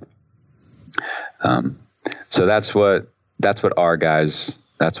touchdown. So that's what our guys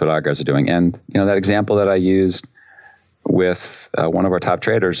are doing. And that example that I used with one of our top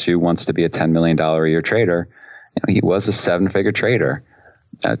traders who wants to be a $10 million a year trader, he was a 7-figure trader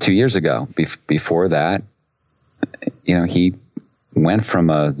 2 years ago. Before that, he went from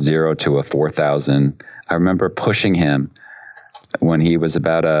a 0 to a 4,000. I remember pushing him when he was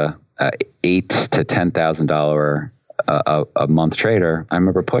about a $8,000 to $10,000 a month trader. I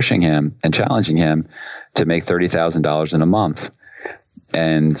remember pushing him and challenging him to make $30,000 in a month,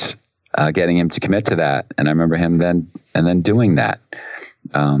 and getting him to commit to that. And I remember him then doing that.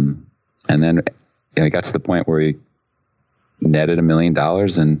 And then he got to the point where he netted $1 million,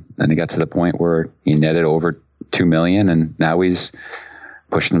 and then he got to the point where he netted over $2 million, and now he's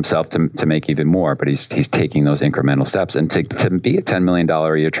pushing himself to make even more. But he's taking those incremental steps, and to be a $10 million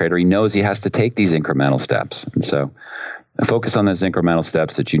a year trader, he knows he has to take these incremental steps. And so focus on those incremental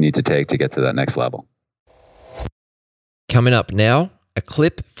steps that you need to take to get to that next level. Coming up now, a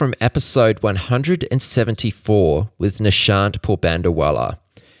clip from episode 174 with Nishant Porbandawala.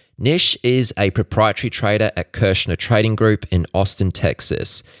 Nish is a proprietary trader at Kirshner Trading Group in Austin,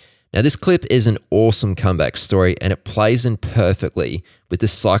 Texas. Now, this clip is an awesome comeback story, and it plays in perfectly with the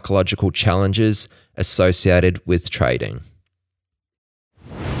psychological challenges associated with trading.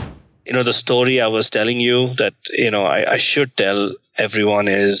 The story I was telling you that, I should tell everyone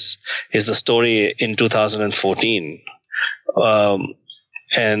is the story in 2014.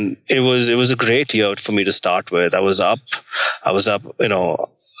 And it was a great year for me to start with. I was up, I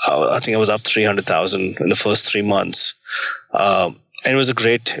think I was up 300,000 in the first 3 months. And it was a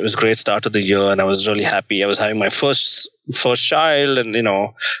great start to the year, and I was really happy. I was having my first child, and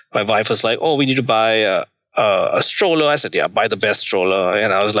my wife was like, "Oh, we need to buy a stroller." I said, "Yeah, buy the best stroller."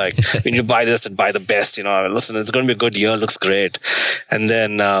 And I was like, "We need to buy this and buy the best." Listen, it's going to be a good year. It looks great. And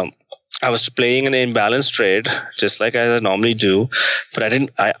then I was playing an imbalance trade, just like I normally do, but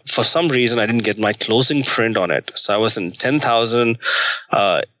for some reason I didn't get my closing print on it. So I was in 10,000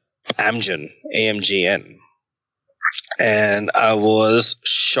 AMGN. And I was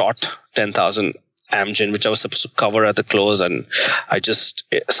short 10,000 Amgen, which I was supposed to cover at the close, and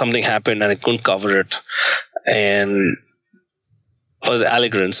something happened and I couldn't cover it. And it was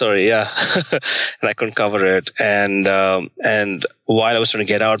Allegren, sorry, yeah. And I couldn't cover it. And while I was trying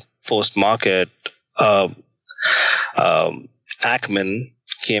to get out post-market, Ackman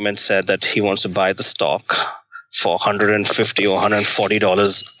came and said that he wants to buy the stock. for $150 or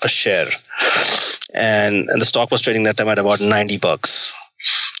 $140 a share. And the stock was trading that time at about $90.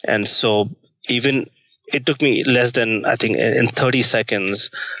 And so even it took me less than, I think in 30 seconds,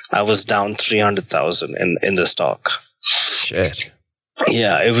 I was down 300,000 in the stock. Shit.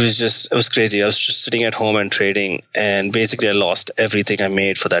 Yeah, it was crazy. I was just sitting at home and trading, and basically I lost everything I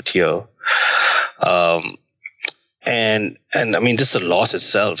made for that year. And I mean, just the loss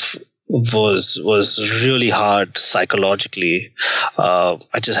itself was really hard psychologically.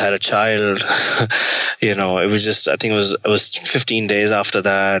 I just had a child, it was just, I think it was 15 days after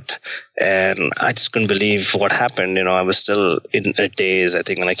that. And I just couldn't believe what happened. I was still in a daze. I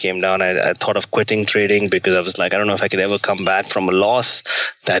think when I came down, I thought of quitting trading because I was like, I don't know if I could ever come back from a loss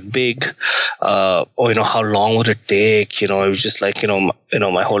that big. Or, how long would it take? It was just like,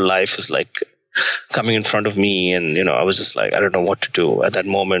 my whole life was like coming in front of me, and I was just like, I don't know what to do at that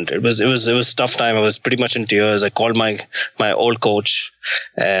moment. It was a tough time. I was pretty much in tears. I called my old coach,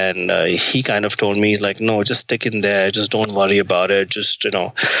 and he kind of told me, he's like, no, just stick in there, just don't worry about it, just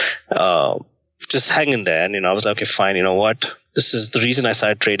just hang in there. And I was like, okay, fine. You know what? This is the reason I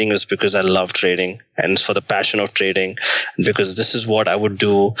started trading, is because I love trading and it's for the passion of trading, and because this is what I would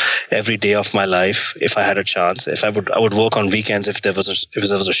do every day of my life if I had a chance. I would work on weekends if there was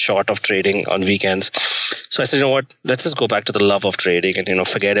a short of trading on weekends. So I said, you know what? Let's just go back to the love of trading and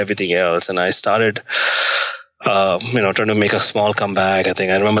forget everything else. And I started trying to make a small comeback. I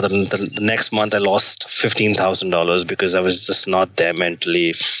think I remember the next month I lost $15,000 because I was just not there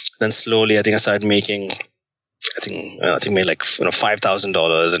mentally. Then slowly, I think I started making, I think made like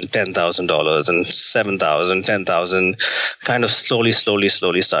 $5,000 and $10,000 and $7,000, $10,000. Kind of slowly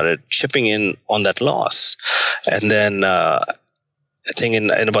started chipping in on that loss. And then I think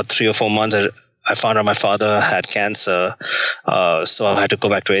in about 3 or 4 months, I found out my father had cancer, so I had to go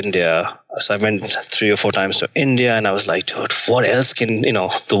back to India. So I went 3 or 4 times to India, and I was like, dude, what else can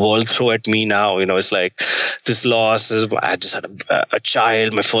the world throw at me now? It's like this loss. I just had a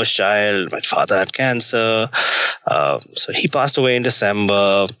child, my first child. My father had cancer, so he passed away in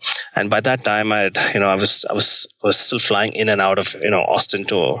December. And by that time, I was still flying in and out of Austin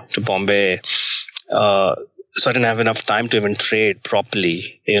to Bombay. So I didn't have enough time to even trade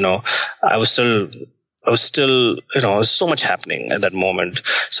properly. I was still, there was so much happening at that moment.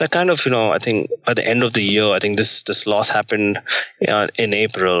 So I kind of, I think by the end of the year, I think this loss happened in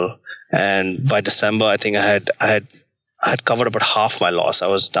April. And by December, I think I had covered about half my loss. I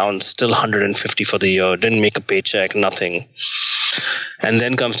was down still 150 for the year, didn't make a paycheck, nothing. And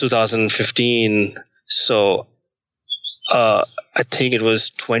then comes 2015. So, I think it was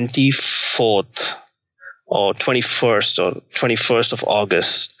 24th. Or 21st of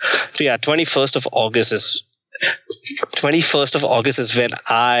August. So yeah, 21st of August is when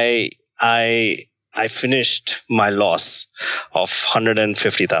I finished my loss of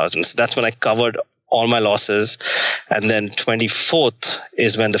 150,000. So that's when I covered all my losses. And then 24th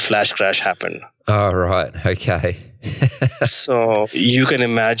is when the flash crash happened. Oh, right. Okay. So you can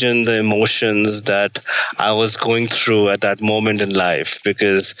imagine the emotions that I was going through at that moment in life,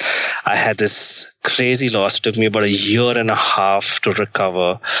 because I had this crazy loss. It took me about 1.5 years to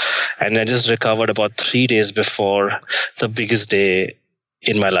recover. And I just recovered about 3 days before the biggest day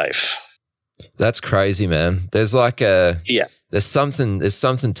in my life. That's crazy, man. There's like there's something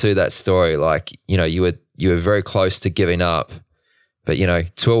to that story. Like, you were very close to giving up, but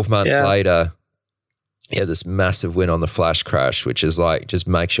 12 months later, you have this massive win on the flash crash, which is like, just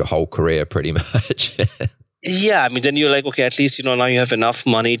makes your whole career pretty much. Yeah. I mean, then you're like, okay, at least, now you have enough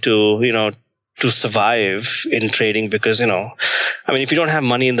money to survive in trading, because, if you don't have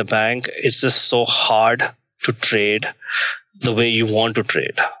money in the bank, it's just so hard to trade the way you want to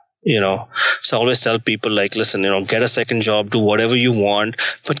trade. So I always tell people, like, listen, get a second job, do whatever you want,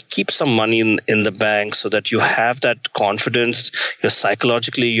 but keep some money in the bank so that you have that confidence. You're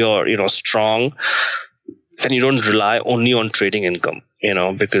psychologically, you're strong, and you don't rely only on trading income,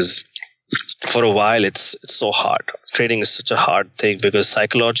 because for a while it's so hard. Trading is such a hard thing, because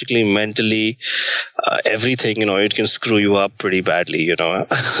psychologically, mentally, everything, it can screw you up pretty badly,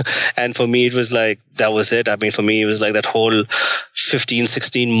 And for me, it was like, that was it. I mean, for me, it was like that whole 15,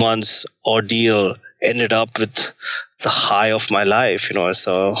 16 months ordeal ended up with the high of my life,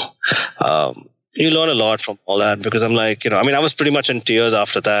 So, you learn a lot from all that, because I'm like, I was pretty much in tears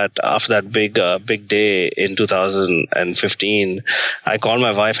after that big day in 2015. I called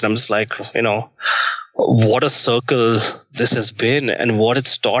my wife and I'm just like, what a circle this has been and what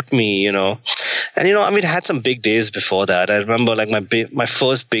it's taught me, And, I had some big days before that. I remember like my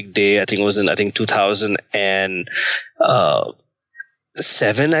first big day, I think it was in 2000 and,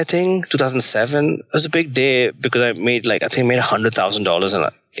 2007. It was a big day because I made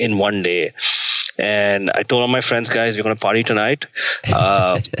 $100,000 in one day. And I told all my friends, guys, we're going to party tonight.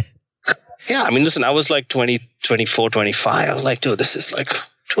 Yeah, I mean, listen, I was like 24, 25. I was like, dude, this is like,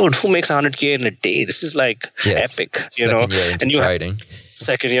 dude, who makes 100K in a day? This is like epic, you know? And trading.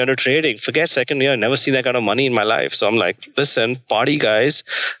 Second year into trading. Forget second year. Never seen that kind of money in my life. So I'm like, listen, party guys,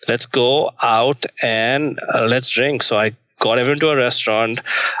 let's go out and let's drink. So I got everyone to a restaurant,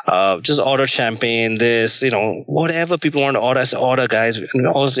 just ordered champagne, this, whatever people want to order. I said, order, guys. And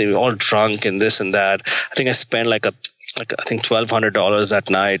obviously we're all drunk and this and that. I think I spent I think $1,200 that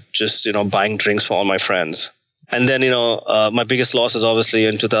night just, buying drinks for all my friends. And then, my biggest loss is obviously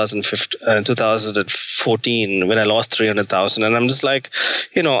in 2014 when I lost 300,000. And I'm just like,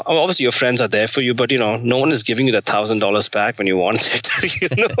 obviously your friends are there for you, but, no one is giving you the $1,000 back when you want it,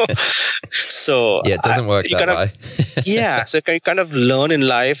 So yeah, it doesn't work that way. Yeah. So you kind of learn in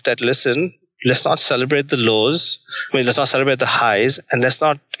life that, listen, let's not celebrate the lows. Let's not celebrate the highs, and let's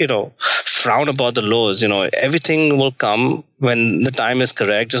not, frown about the lows. Everything will come when the time is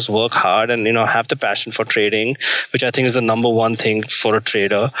correct. Just work hard and, have the passion for trading, which I think is the number one thing for a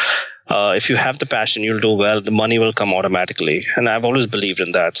trader. If you have the passion, you'll do well. The money will come automatically. And I've always believed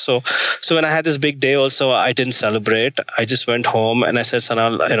in that. So when I had this big day also, I didn't celebrate. I just went home and I said,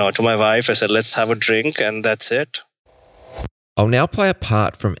 Sanal, to my wife, I said, let's have a drink, and that's it. I'll now play a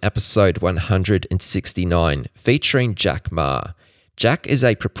part from episode 169 featuring Jack Ma. Jack is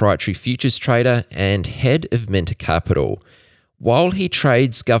a proprietary futures trader and head of Minter Capital. While he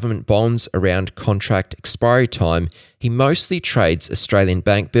trades government bonds around contract expiry time, he mostly trades Australian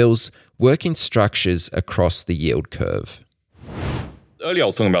bank bills, working structures across the yield curve. Earlier I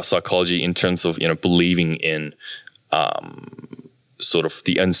was talking about psychology in terms of believing in sort of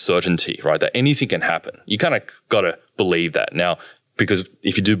the uncertainty, right? That anything can happen. You kind of got to believe that. Now, because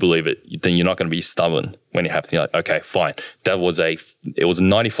if you do believe it, then you're not going to be stubborn when it happens. You're like, okay, fine. It was a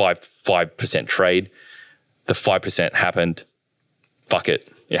 95% trade. The 5% happened. Fuck it.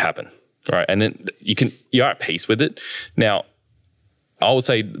 It happened. Right. And then you're at peace with it. Now, I would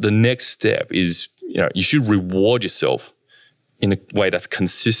say the next step is, you should reward yourself in a way that's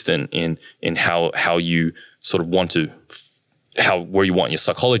consistent in how you sort of want to, where you want your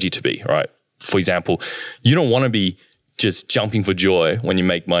psychology to be, right? For example, you don't want to be just jumping for joy when you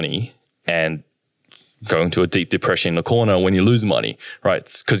make money and going to a deep depression in the corner when you lose money, right?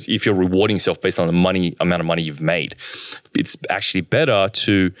 Because if you're rewarding yourself based on the amount of money you've made, it's actually better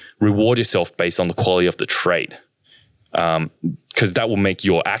to reward yourself based on the quality of the trade, because that will make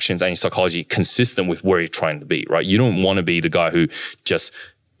your actions and your psychology consistent with where you're trying to be, right? You don't want to be the guy who just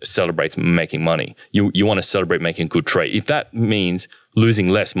celebrates making money. You want to celebrate making a good trade. If that means losing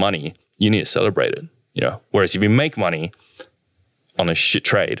less money, you need to celebrate it. Whereas if you make money on a shit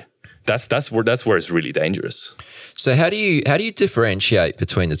trade, that's where it's really dangerous. So how do you differentiate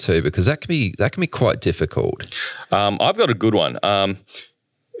between the two? Because that can be quite difficult. I've got a good one.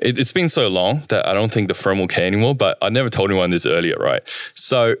 It's been so long that I don't think the firm will care anymore. But I never told anyone this earlier, right?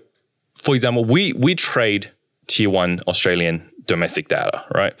 So, for example, we trade tier 1 Australian domestic data,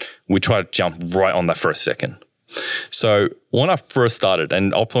 right? We try to jump right on that for a second. So when I first started,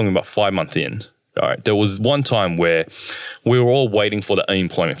 and I'll probably about 5 months in, all right, there was one time where we were all waiting for the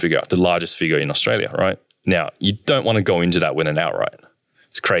unemployment figure, the largest figure in Australia, right? Now, you don't want to go into that with an outright.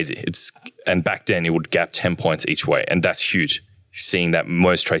 It's crazy. And back then it would gap 10 points each way, and that's huge. Seeing that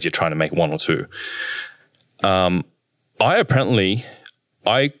most trades you're trying to make 1 or 2.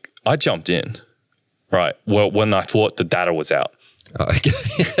 I jumped in, right? Well, when I thought the data was out. Oh, okay.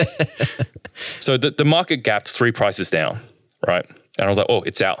 So the market gapped 3 prices down, right? And I was like, oh,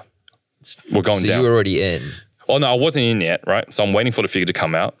 it's out. We're going down. So you were already in? Oh, no, I wasn't in yet, right? So I'm waiting for the figure to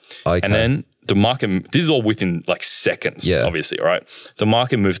come out. Okay. And then the market, this is all within like seconds, obviously, right? The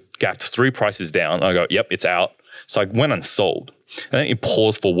market gapped 3 prices down. I go, yep, it's out. So I went and sold. And then it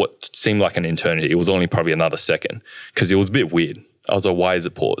paused for what seemed like an eternity. It was only probably another second because it was a bit weird. I was like, why is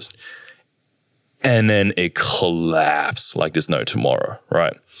it paused? And then it collapsed like there's no tomorrow,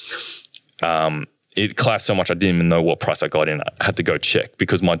 right? It collapsed so much I didn't even know what price I got in. I had to go check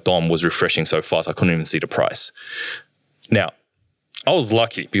because my DOM was refreshing so fast I couldn't even see the price. Now, I was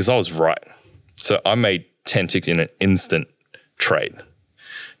lucky because I was right. So I made 10 ticks in an instant trade,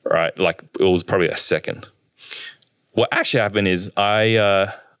 right? Like it was probably a second. What actually happened is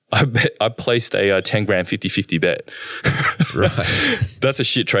I placed a 10 grand 50-50 bet. Right. That's a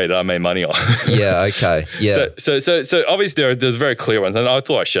shit trade that I made money on. Yeah, okay. Yeah. So obviously there's very clear ones. And I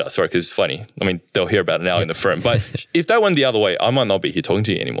thought I should ask for it because it's funny. I mean, they'll hear about it now in the firm. But if that went the other way, I might not be here talking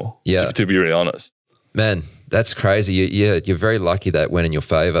to you anymore, to be really honest. Man, That's crazy. You're very lucky that went in your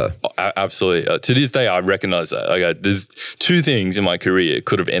favor. Absolutely. To this day, I recognize that. There's two things in my career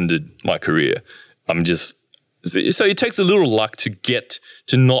could have ended my career. So it takes a little luck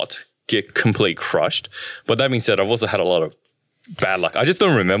to not get completely crushed. But that being said, I've also had a lot of bad luck. I just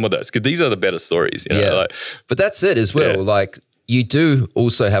don't remember those because these are the better stories. You know? But that's it as well. Yeah. You do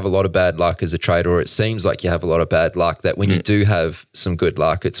also have a lot of bad luck as a trader, or it seems like you have a lot of bad luck, that when you do have some good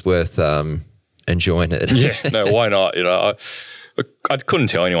luck, it's worth enjoying it. Yeah, no, why not? I couldn't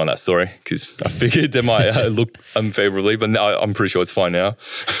tell anyone that story because I figured they might look unfavorably, but I'm pretty sure it's fine now.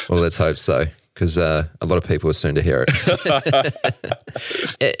 Well, let's hope so, because a lot of people are soon to hear it.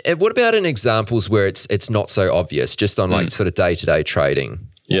 What about in examples where it's not so obvious, just on sort of day-to-day trading?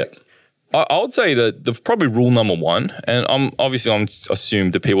 Yeah. I would say that the probably rule number one, and I'm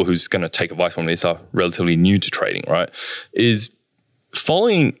assume the people who's going to take advice from this are relatively new to trading, right? Is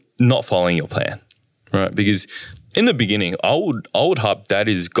not following your plan, right? Because in the beginning, I would hope that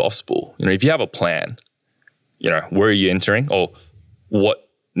is gospel. If you have a plan, where are you entering or what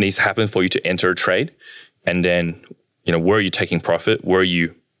needs to happen for you to enter a trade, and then where are you taking profit, where are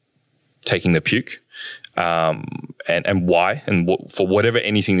you taking the puke, and why, and for whatever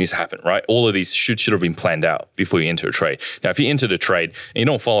anything needs to happen, right? All of these should have been planned out before you enter a trade. Now, if you enter the trade and you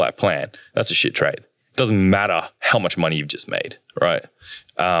don't follow that plan, that's a shit trade. It doesn't matter how much money you've just made, right?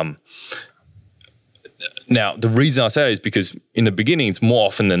 Now, the reason I say that is because in the beginning, it's more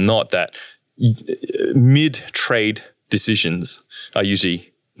often than not that mid-trade decisions are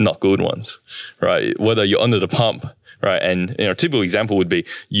usually not good ones, right? Whether you're under the pump, right? And a typical example would be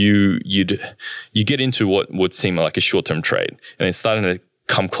you get into what would seem like a short-term trade, and it's starting to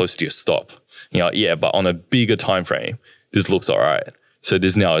come close to your stop. But on a bigger time frame, this looks all right. So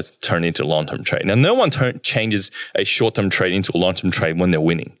this now is turned into a long-term trade. Now, no one changes a short-term trade into a long-term trade when they're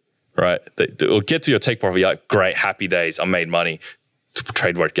winning, right? They'll get to your take profit, you're like, great, happy days, I made money,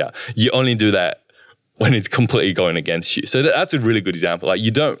 trade worked out. You only do that when it's completely going against you. So that's a really good example. Like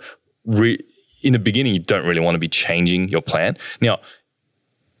in the beginning, you don't really want to be changing your plan. Now,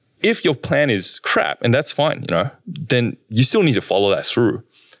 if your plan is crap, and that's fine, then you still need to follow that through,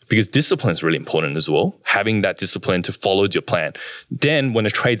 because discipline is really important as well. Having that discipline to follow your plan. Then when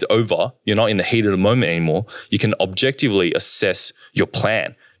the trade's over, you're not in the heat of the moment anymore. You can objectively assess your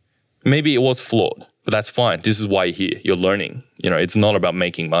plan. Maybe it was flawed, but that's fine. This is why you're here. You're learning. It's not about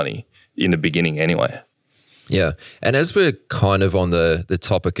making money in the beginning anyway. Yeah. And as we're kind of on the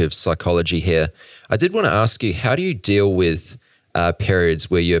topic of psychology here, I did want to ask you, how do you deal with periods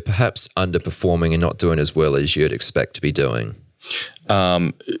where you're perhaps underperforming and not doing as well as you'd expect to be doing?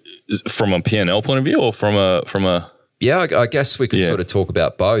 From a P&L point of view, or from a Yeah, I guess we could sort of talk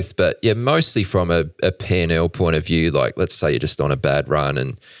about both, but mostly from a P&L point of view. Like, let's say you're just on a bad run,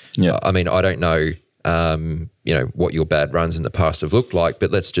 and I mean, I don't know, what your bad runs in the past have looked like,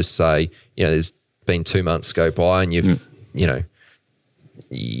 but let's just say, there's been 2 months go by and you've, you're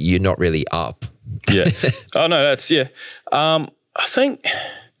not really up. Yeah. Oh no, that's I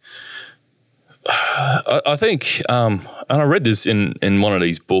think, and I read this in one of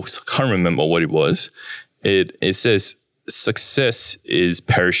these books. I can't remember what it was. It says success is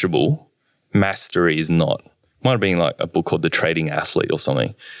perishable, mastery is not. Might have been like a book called The Trading Athlete or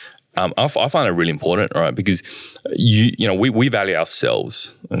something. I find it really important, right? Because we value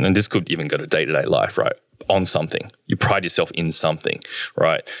ourselves, and this could even go to day-to-day life, right? On something. You pride yourself in something,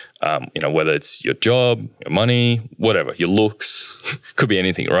 right? Whether it's your job, your money, whatever, your looks, could be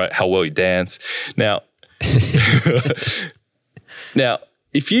anything, right? How well you dance. Now,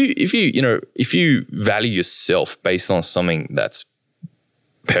 if you value yourself based on something that's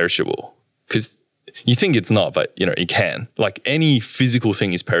perishable, because you think it's not, but it can. Like any physical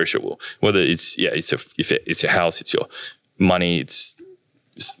thing is perishable. Whether it's your house, it's your money, it's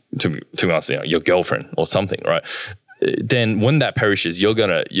to be honest, your girlfriend or something, right? Then when that perishes, you're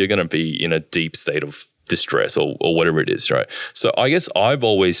gonna be in a deep state of distress or whatever it is, right? So I guess I've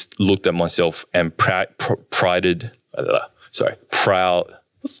always looked at myself and proud.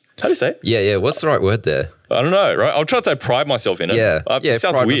 How do you say it? Yeah. What's the right word there? I don't know, right? I'll try to say pride myself in it. Yeah. It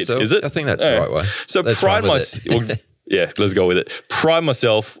sounds weird, myself. is it? I think that's the right way. So let's pride myself. Yeah, let's go with it. Pride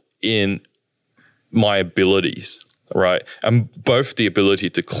myself in my abilities, right? And both the ability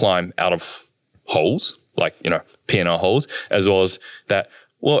to climb out of holes, like, P&R holes, as well as that,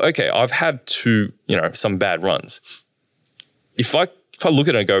 well, okay, I've had some bad runs. If I look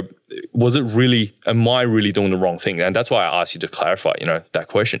at it and go, am I really doing the wrong thing? And that's why I asked you to clarify, that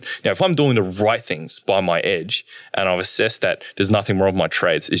question. Now, if I'm doing the right things by my edge and I've assessed that there's nothing wrong with my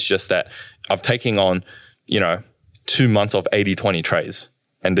trades, it's just that I've taken on, 2 months of 80-20 trades,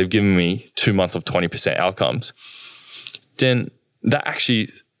 and they've given me 2 months of 20% outcomes, then that actually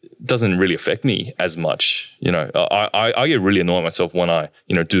doesn't really affect me as much. I get really annoyed myself when I,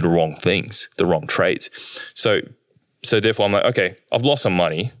 do the wrong things, the wrong trades. So therefore I'm like, okay, I've lost some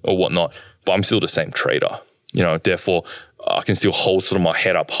money or whatnot, but I'm still the same trader. Therefore I can still hold sort of my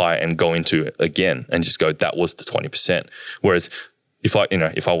head up high and go into it again and just go, that was the 20%. Whereas if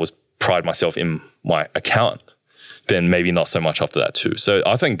I was pride myself in my account, then maybe not so much after that too. So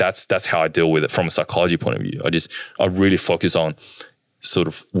I think that's how I deal with it from a psychology point of view. I really focus on sort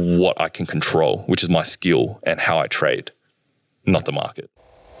of what I can control, which is my skill and how I trade, not the market.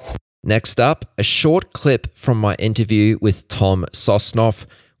 Next up, a short clip from my interview with Tom Sosnoff,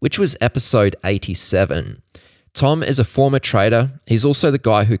 which was episode 87. Tom is a former trader. He's also the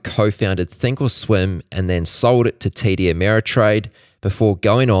guy who co-founded Thinkorswim and then sold it to TD Ameritrade before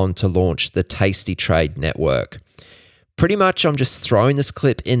going on to launch the Tastytrade network. Pretty much I'm just throwing this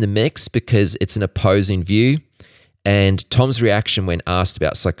clip in the mix because it's an opposing view, and Tom's reaction when asked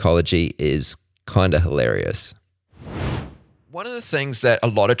about psychology is kind of hilarious. One of the things that a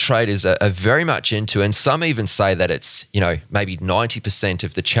lot of traders are very much into, and some even say that it's, maybe 90%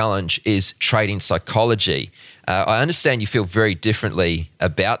 of the challenge is trading psychology. I understand you feel very differently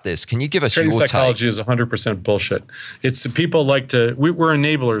about this. Can you give us trading your take? Trading psychology is 100% bullshit. It's people like to, we're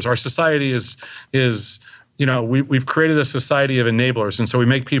enablers. Our society is we've created a society of enablers. And so we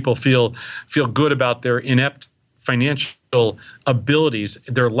make people feel good about their inept financial abilities,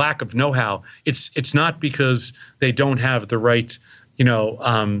 their lack of know-how. It's not because they don't have the right,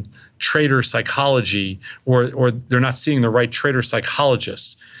 trader psychology or they're not seeing the right trader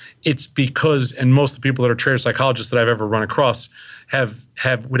psychologist. It's because, and most of the people that are trader psychologists that I've ever run across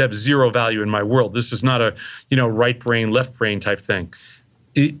would have zero value in my world. This is not a, right brain, left brain type thing.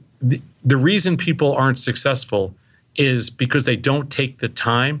 The reason people aren't successful is because they don't take the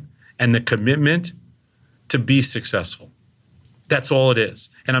time and the commitment to be successful. That's all it is.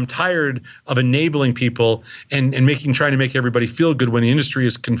 And I'm tired of enabling people and trying to make everybody feel good when the industry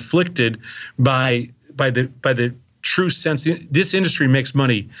is conflicted by the true sense. This industry makes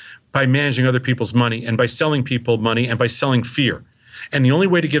money by managing other people's money and by selling people money and by selling fear. And the only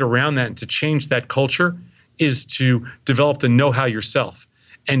way to get around that and to change that culture is to develop the know-how yourself.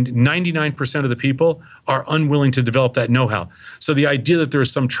 And 99% of the people are unwilling to develop that know-how. So the idea that there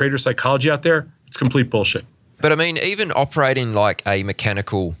is some trader psychology out there, it's complete bullshit. But I mean, even operating like a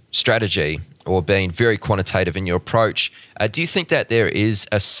mechanical strategy or being very quantitative in your approach, do you think that there is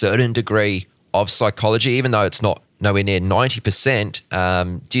a certain degree of psychology, even though it's not nowhere near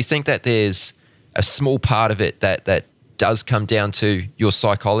 90%? Do you think that there's a small part of it that does come down to your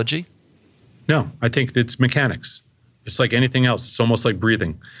psychology? No, I think it's mechanics. It's like anything else. It's almost like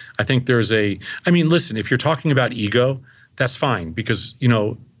breathing. I think listen, if you're talking about ego, that's fine because,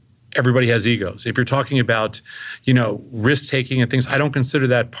 everybody has egos. If you're talking about, risk-taking and things, I don't consider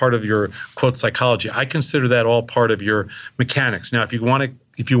that part of your, quote, psychology. I consider that all part of your mechanics. Now, if you want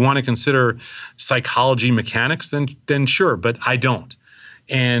to consider psychology mechanics, then sure, but I don't.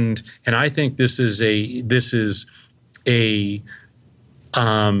 And I think this is a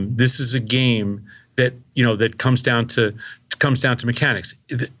game that that comes down to mechanics.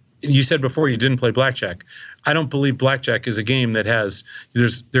 You said before you didn't play blackjack. I don't believe blackjack is a game that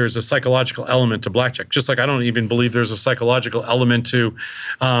there's a psychological element to blackjack. Just like I don't even believe there's a psychological element to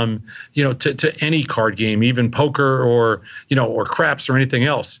to any card game, even poker or craps or anything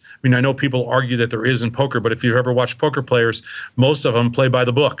else. I mean, I know people argue that there is in poker, but if you've ever watched poker players, most of them play by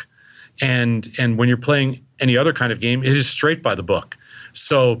the book. And when you're playing any other kind of game, it is straight by the book.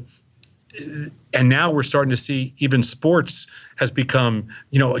 So, and now we're starting to see even sports has become,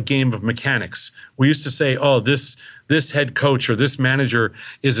 a game of mechanics. We used to say, oh, this head coach or this manager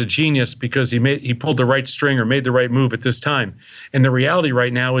is a genius because he pulled the right string or made the right move at this time. And the reality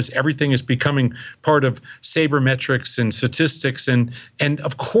right now is everything is becoming part of sabermetrics and statistics. And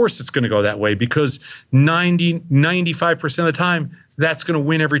of course it's going to go that way because 95% of the time, that's going to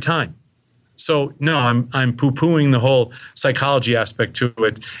win every time. So no, I'm poo-pooing the whole psychology aspect to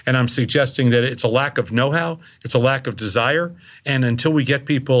it, and I'm suggesting that it's a lack of know-how, it's a lack of desire, and until we get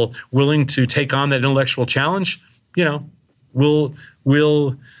people willing to take on that intellectual challenge, we'll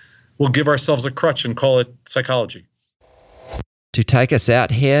give ourselves a crutch and call it psychology. To take us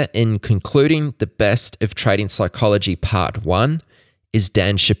out here in concluding the Best of Trading Psychology Part 1 is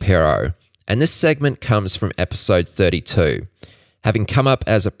Dan Shapiro, and this segment comes from episode 32. Having come up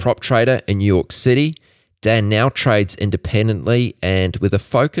as a prop trader in New York City, Dan now trades independently and with a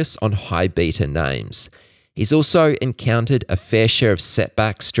focus on high beta names. He's also encountered a fair share of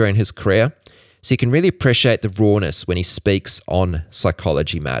setbacks during his career, so you can really appreciate the rawness when he speaks on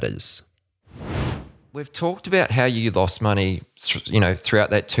Psychology Matters. We've talked about how you lost money, throughout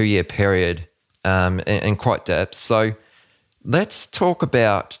that 2-year period in quite depth. So let's talk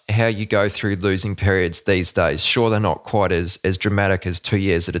about how you go through losing periods these days. Sure, they're not quite as dramatic as 2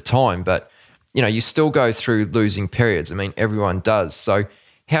 years at a time, but you still go through losing periods. I mean, everyone does. So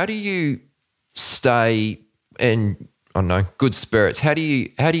how do you stay in, good spirits? How do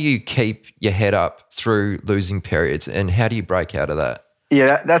you keep your head up through losing periods, and how do you break out of that?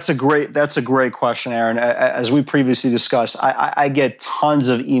 Yeah, that's a great question, Aaron. As we previously discussed, I get tons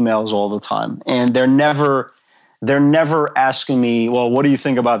of emails all the time, and they're never asking me, well, what do you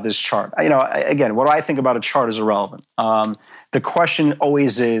think about this chart? Again, what I think about a chart is irrelevant. The question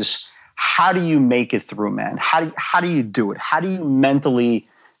always is, how do you make it through, man? How do you do it? How do you mentally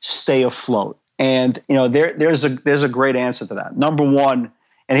stay afloat? And there's a great answer to that. Number one,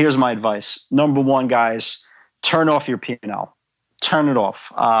 and here's my advice. Number one, guys, turn off your P&L. Turn it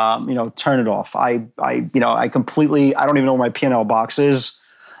off. Turn it off. I don't even know where my P&L box is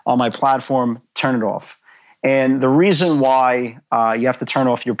on my platform. Turn it off. And the reason why you have to turn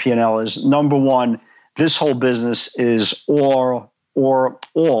off your P&L is, number one, this whole business is all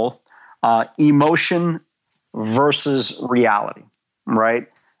emotion versus reality, right?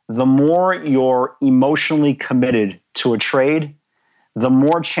 The more you're emotionally committed to a trade, the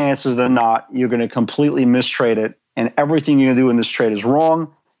more chances than not you're going to completely mistrade it, and everything you're going to do in this trade is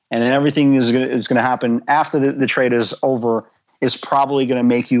wrong, and then everything is going to happen after the trade is over is probably going to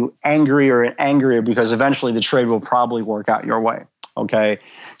make you angrier and angrier, because eventually the trade will probably work out your way. Okay,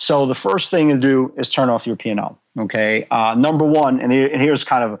 so the first thing to do is turn off your P&L. Okay, number one, and here's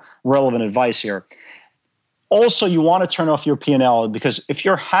kind of relevant advice here. Also, you want to turn off your P&L, because if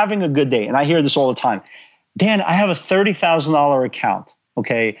you're having a good day, and I hear this all the time, Dan, I have a $30,000 account.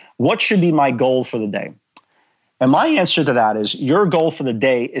 Okay, what should be my goal for the day? And my answer to that is, your goal for the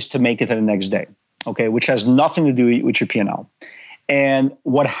day is to make it to the next day, okay, which has nothing to do with your P&L. And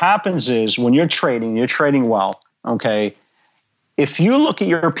what happens is, when you're trading well, okay, if you look at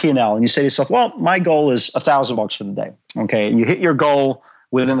your P&L and you say to yourself, well, my goal is $1,000 for the day, okay, and you hit your goal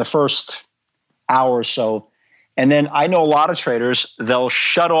within the first hour or so, and then I know a lot of traders, they'll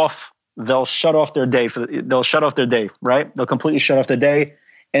shut off their day, right? They'll completely shut off their day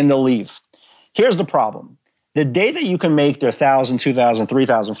and they'll leave. Here's the problem. The day that you can make their $1,000, $2,000, $3,000,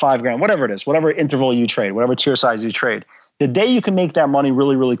 $5,000, whatever it is, whatever interval you trade, whatever tier size you trade, the day you can make that money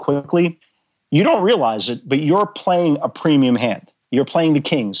really, really quickly, you don't realize it, but you're playing a premium hand. You're playing the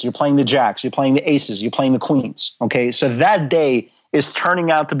kings, you're playing the jacks, you're playing the aces, you're playing the queens. Okay, so that day is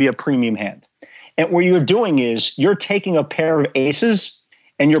turning out to be a premium hand. And what you're doing is, you're taking a pair of aces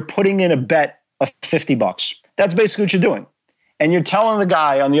and you're putting in a bet of $50. That's basically what you're doing. And you're telling the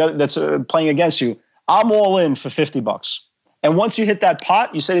guy on the other that's playing against you, I'm all in for $50. And once you hit that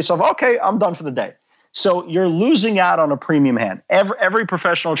pot, you say to yourself, okay, I'm done for the day. So you're losing out on a premium hand. Every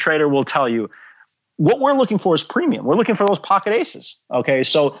professional trader will tell you, what we're looking for is premium. We're looking for those pocket aces. Okay,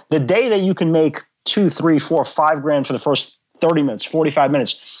 so the day that you can make $2, $3, $4, $5 for the first 30 minutes, 45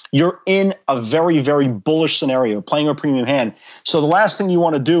 minutes, you're in a very, very bullish scenario, playing a premium hand. So the last thing you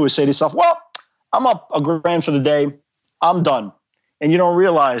want to do is say to yourself, well, I'm up $1,000 for the day, I'm done. And you don't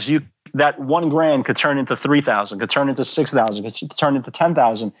realize that $1,000 could turn into $3,000, could turn into $6,000, could turn into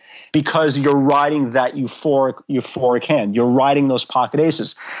 $10,000, because you're riding that euphoric hand. You're riding those pocket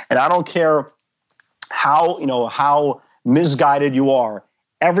aces. And I don't care how misguided you are,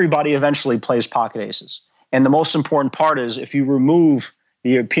 everybody eventually plays pocket aces. And the most important part is, if you remove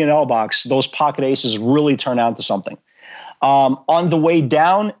the P&L box, those pocket aces really turn out to something. On the way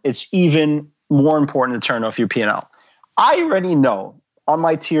down, it's even more important to turn off your P&L. I already know on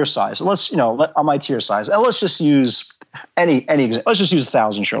my tier size, on my tier size, and let's just use any example. Let's just use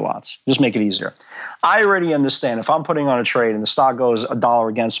 1,000 share lots. Just make it easier. I already understand, if I'm putting on a trade and the stock goes $1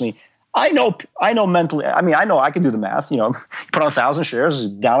 against me, I know mentally. I mean, I know I can do the math. Put on 1,000 shares,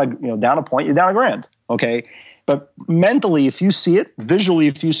 down a point, you're down $1,000. Okay, but mentally, if you see it, visually,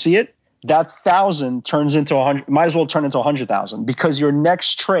 if you see it, that 1,000 turns into 100. Might as well turn into 100,000, because your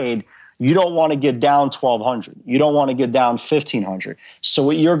next trade, you don't want to get down 1,200. You don't want to get down 1,500. So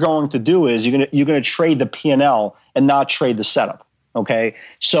what you're going to do is you're going to trade the P&L and not trade the setup. Okay,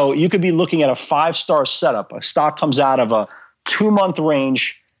 so you could be looking at a 5-star setup. A stock comes out of a 2-month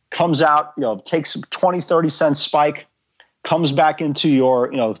range, comes out, takes a 20, 30 cent spike, comes back into your,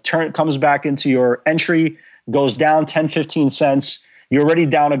 comes back into your entry, goes down 10, 15 cents. You're already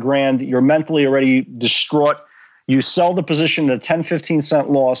down $1,000. You're mentally already distraught. You sell the position at a 10, 15 cent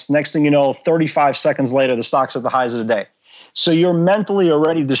loss. Next thing you know, 35 seconds later, the stock's at the highs of the day. So you're mentally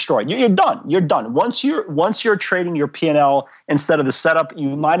already destroyed. You're done. You're done. Once you're trading your P&L instead of the setup,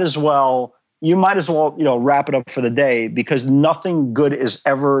 you might as well wrap it up for the day, because nothing good is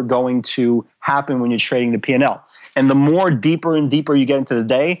ever going to happen when you're trading the P&L. And the more deeper and deeper you get into the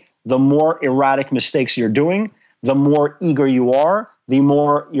day, the more erratic mistakes you're doing, the more eager you are, the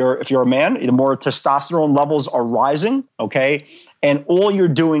more if you're a man, the more testosterone levels are rising, okay? And all you're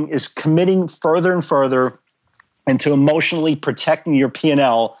doing is committing further and further into emotionally protecting your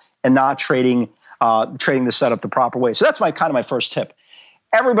P&L and not trading the setup the proper way. So that's my first tip.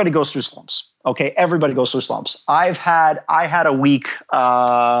 Everybody goes through slumps, okay? Everybody goes through slumps. I had a week 2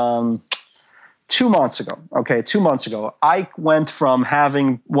 months ago, okay? 2 months ago, I went from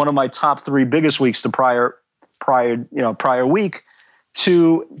having one of my top 3 biggest weeks the prior week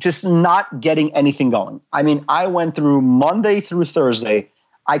to just not getting anything going. I mean, I went through Monday through Thursday.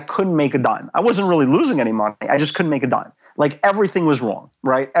 I couldn't make a dime. I wasn't really losing any money. I just couldn't make a dime. Like, everything was wrong,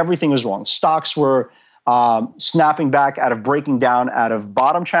 right? Everything was wrong. Stocks were snapping back breaking down out of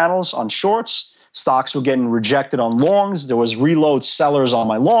bottom channels on shorts. Stocks were getting rejected on longs. There was reload sellers on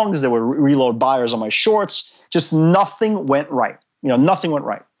my longs. There were reload buyers on my shorts. Just nothing went right. Nothing went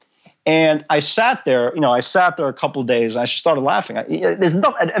right. And I sat there a couple of days, and I just started laughing.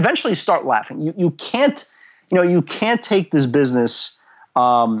 Eventually start laughing. You can't take this business.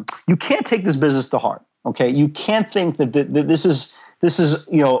 You can't take this business to heart. Okay. You can't think that this is,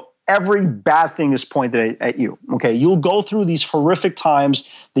 every bad thing is pointed at you. Okay. You'll go through these horrific times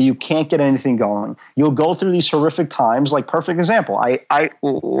that you can't get anything going. You'll go through these horrific times. Like, perfect example. I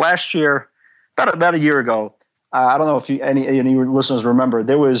last year, about a year ago, I don't know if any of your listeners remember,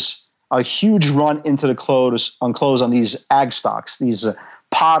 there was a huge run into the close on these ag stocks, these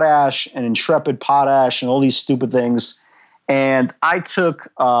Potash and Intrepid Potash and all these stupid things. And I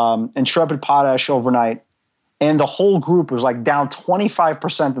took Intrepid Potash overnight, and the whole group was like down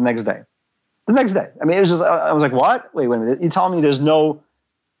 25% the next day. I mean, it was just, I was like, what? Wait a minute. You're telling me there's no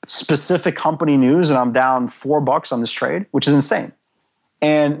specific company news and I'm down $4 on this trade, which is insane.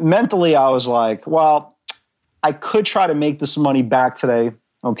 And mentally I was like, well, I could try to make this money back today.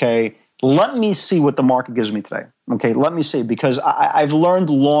 Okay. Let me see what the market gives me today. Okay. Let me see, because I've learned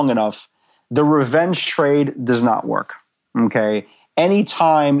long enough, the revenge trade does not work. Okay.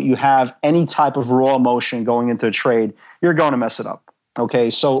 Anytime you have any type of raw emotion going into a trade, you're going to mess it up. Okay.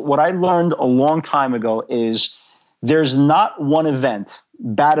 So what I learned a long time ago is there's not one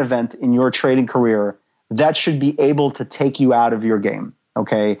bad event in your trading career that should be able to take you out of your game.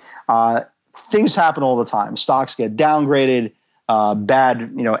 Okay. Things happen all the time. Stocks get downgraded, bad,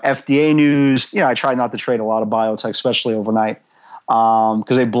 FDA news. I try not to trade a lot of biotech, especially overnight,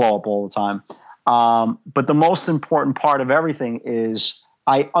 because they blow up all the time. But the most important part of everything is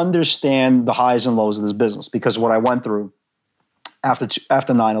I understand the highs and lows of this business because of what I went through after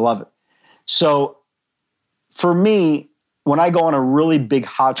 9/11. So for me, when I go on a really big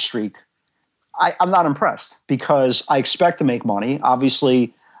hot streak, I'm not impressed because I expect to make money.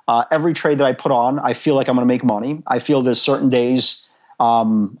 Obviously, every trade that I put on, I feel like I'm going to make money. I feel there's certain days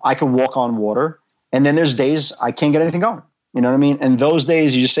I can walk on water, and then there's days I can't get anything going. You know what I mean? And those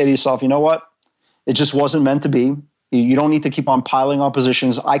days you just say to yourself, you know what? It just wasn't meant to be. You don't need to keep on piling on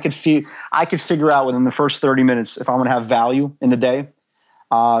positions. I could figure out within the first 30 minutes if I'm going to have value in the day.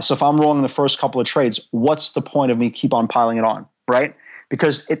 So if I'm wrong in the first couple of trades, what's the point of me keep on piling it on, right?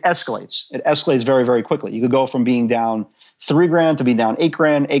 Because it escalates. It escalates very, very quickly. You could go from being down $3,000 to being down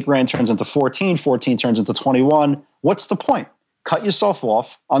 $8,000. $8,000 turns into 14. 14 turns into 21. What's the point? Cut yourself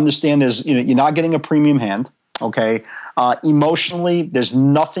off. Understand you're not getting a premium hand. Okay. Emotionally, there's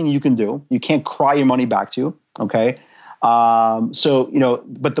nothing you can do. You can't cry your money back to you. Okay. But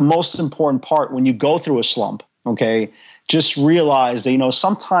the most important part when you go through a slump, okay, just realize that,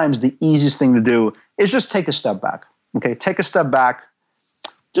 sometimes the easiest thing to do is just take a step back. Okay. Take a step back.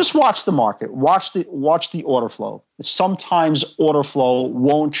 Just watch the market, watch the order flow. Sometimes order flow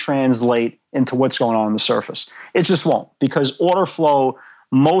won't translate into what's going on the surface. It just won't, because order flow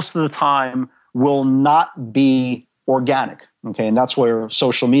most of the time will not be organic. Okay. And that's where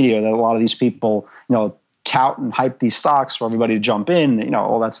social media, that a lot of these people, tout and hype these stocks for everybody to jump in,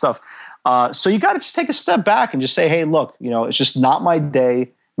 all that stuff. So you got to just take a step back and just say, hey, look, it's just not my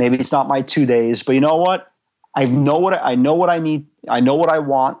day. Maybe it's not my 2 days, but you know what? I know what I need. I know what I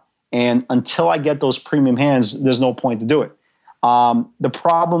want. And until I get those premium hands, there's no point to do it. The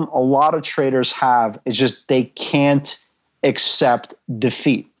problem a lot of traders have is just they can't accept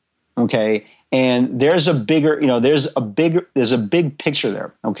defeat. Okay. And there's a big picture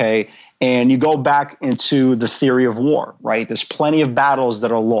there. Okay. And you go back into the theory of war, right? There's plenty of battles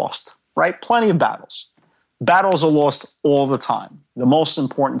that are lost, right? Plenty of battles. battles are lost all the time. The most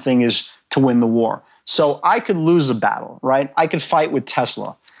important thing is to win the war. So I could lose a battle, right? I could fight with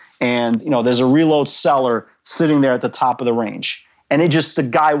Tesla, and there's a reload seller sitting there at the top of the range, and the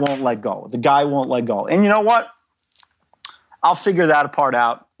guy won't let go. The guy won't let go. And you know what? I'll figure that part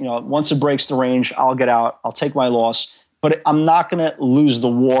out. Once it breaks the range, I'll get out. I'll take my loss. But I'm not going to lose the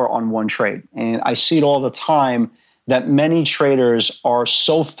war on one trade. And I see it all the time that many traders are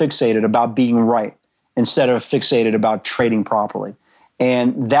so fixated about being right instead of fixated about trading properly.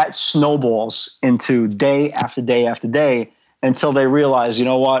 And that snowballs into day after day after day until they realize, you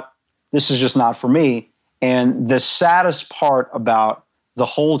know what, this is just not for me. And the saddest part about the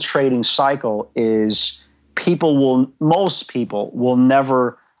whole trading cycle is most people will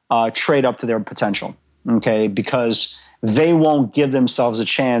never trade up to their potential, okay? Because they won't give themselves a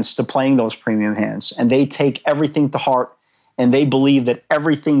chance to playing those premium hands. And they take everything to heart, and they believe that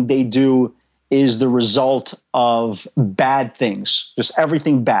everything they do is the result of bad things, just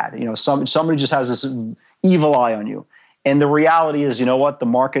everything bad. Somebody just has this evil eye on you. And the reality is, you know what? The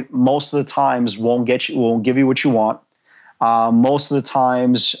market most of the times won't give you what you want. Most of the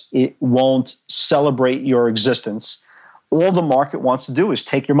times it won't celebrate your existence. All the market wants to do is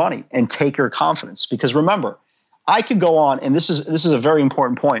take your money and take your confidence. Because remember, I could go on, and this is a very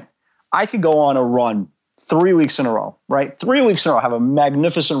important point. I could go on a run 3 weeks in a row, right? 3 weeks in a row, have a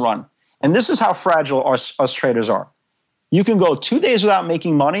magnificent run. And this is how fragile us traders are. You can go 2 days without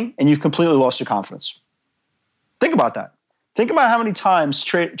making money, and you've completely lost your confidence. Think about that. Think about how many times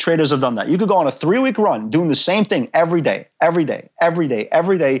traders have done that. You could go on a 3-week run doing the same thing every day, every day, every day,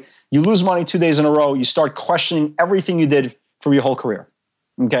 every day. You lose money 2 days in a row. You start questioning everything you did for your whole career,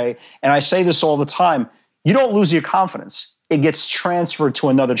 okay? And I say this all the time. You don't lose your confidence. It gets transferred to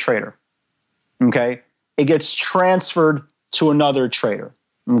another trader, okay? It gets transferred to another trader,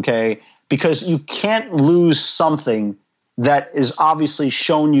 okay? Because you can't lose something that is obviously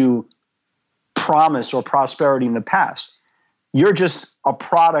shown you promise or prosperity in the past. You're just a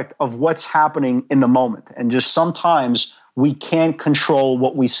product of what's happening in the moment. And just sometimes we can't control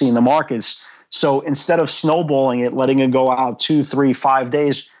what we see in the markets. So instead of snowballing it, letting it go out 2, 3, 5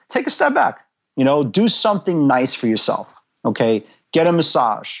 days, take a step back. Do something nice for yourself, okay? Get a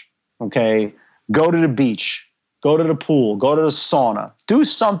massage, okay? Go to the beach, go to the pool, go to the sauna. Do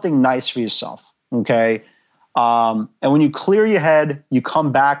something nice for yourself, okay? And when you clear your head, you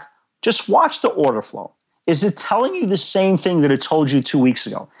come back, just watch the order flow. Is it telling you the same thing that it told you 2 weeks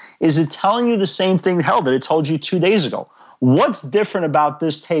ago? Is it telling you the same thing, that it told you 2 days ago? What's different about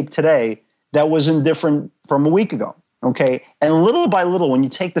this tape today that wasn't different from a week ago? Okay. And little by little, when you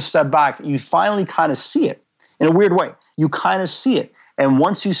take the step back, you finally kind of see it in a weird way. You kind of see it. And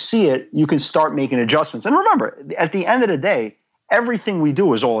once you see it, you can start making adjustments. And remember, at the end of the day, everything we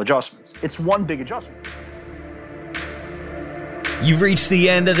do is all adjustments. It's one big adjustment. You've reached the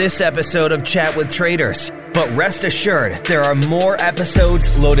end of this episode of Chat with Traders. But rest assured, there are more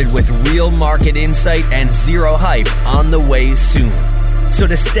episodes loaded with real market insight and zero hype on the way soon. So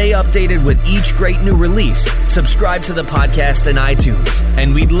to stay updated with each great new release, subscribe to the podcast in iTunes.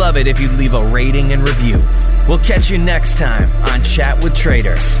 And we'd love it if you'd leave a rating and review. We'll catch you next time on Chat with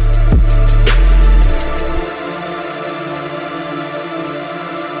Traders.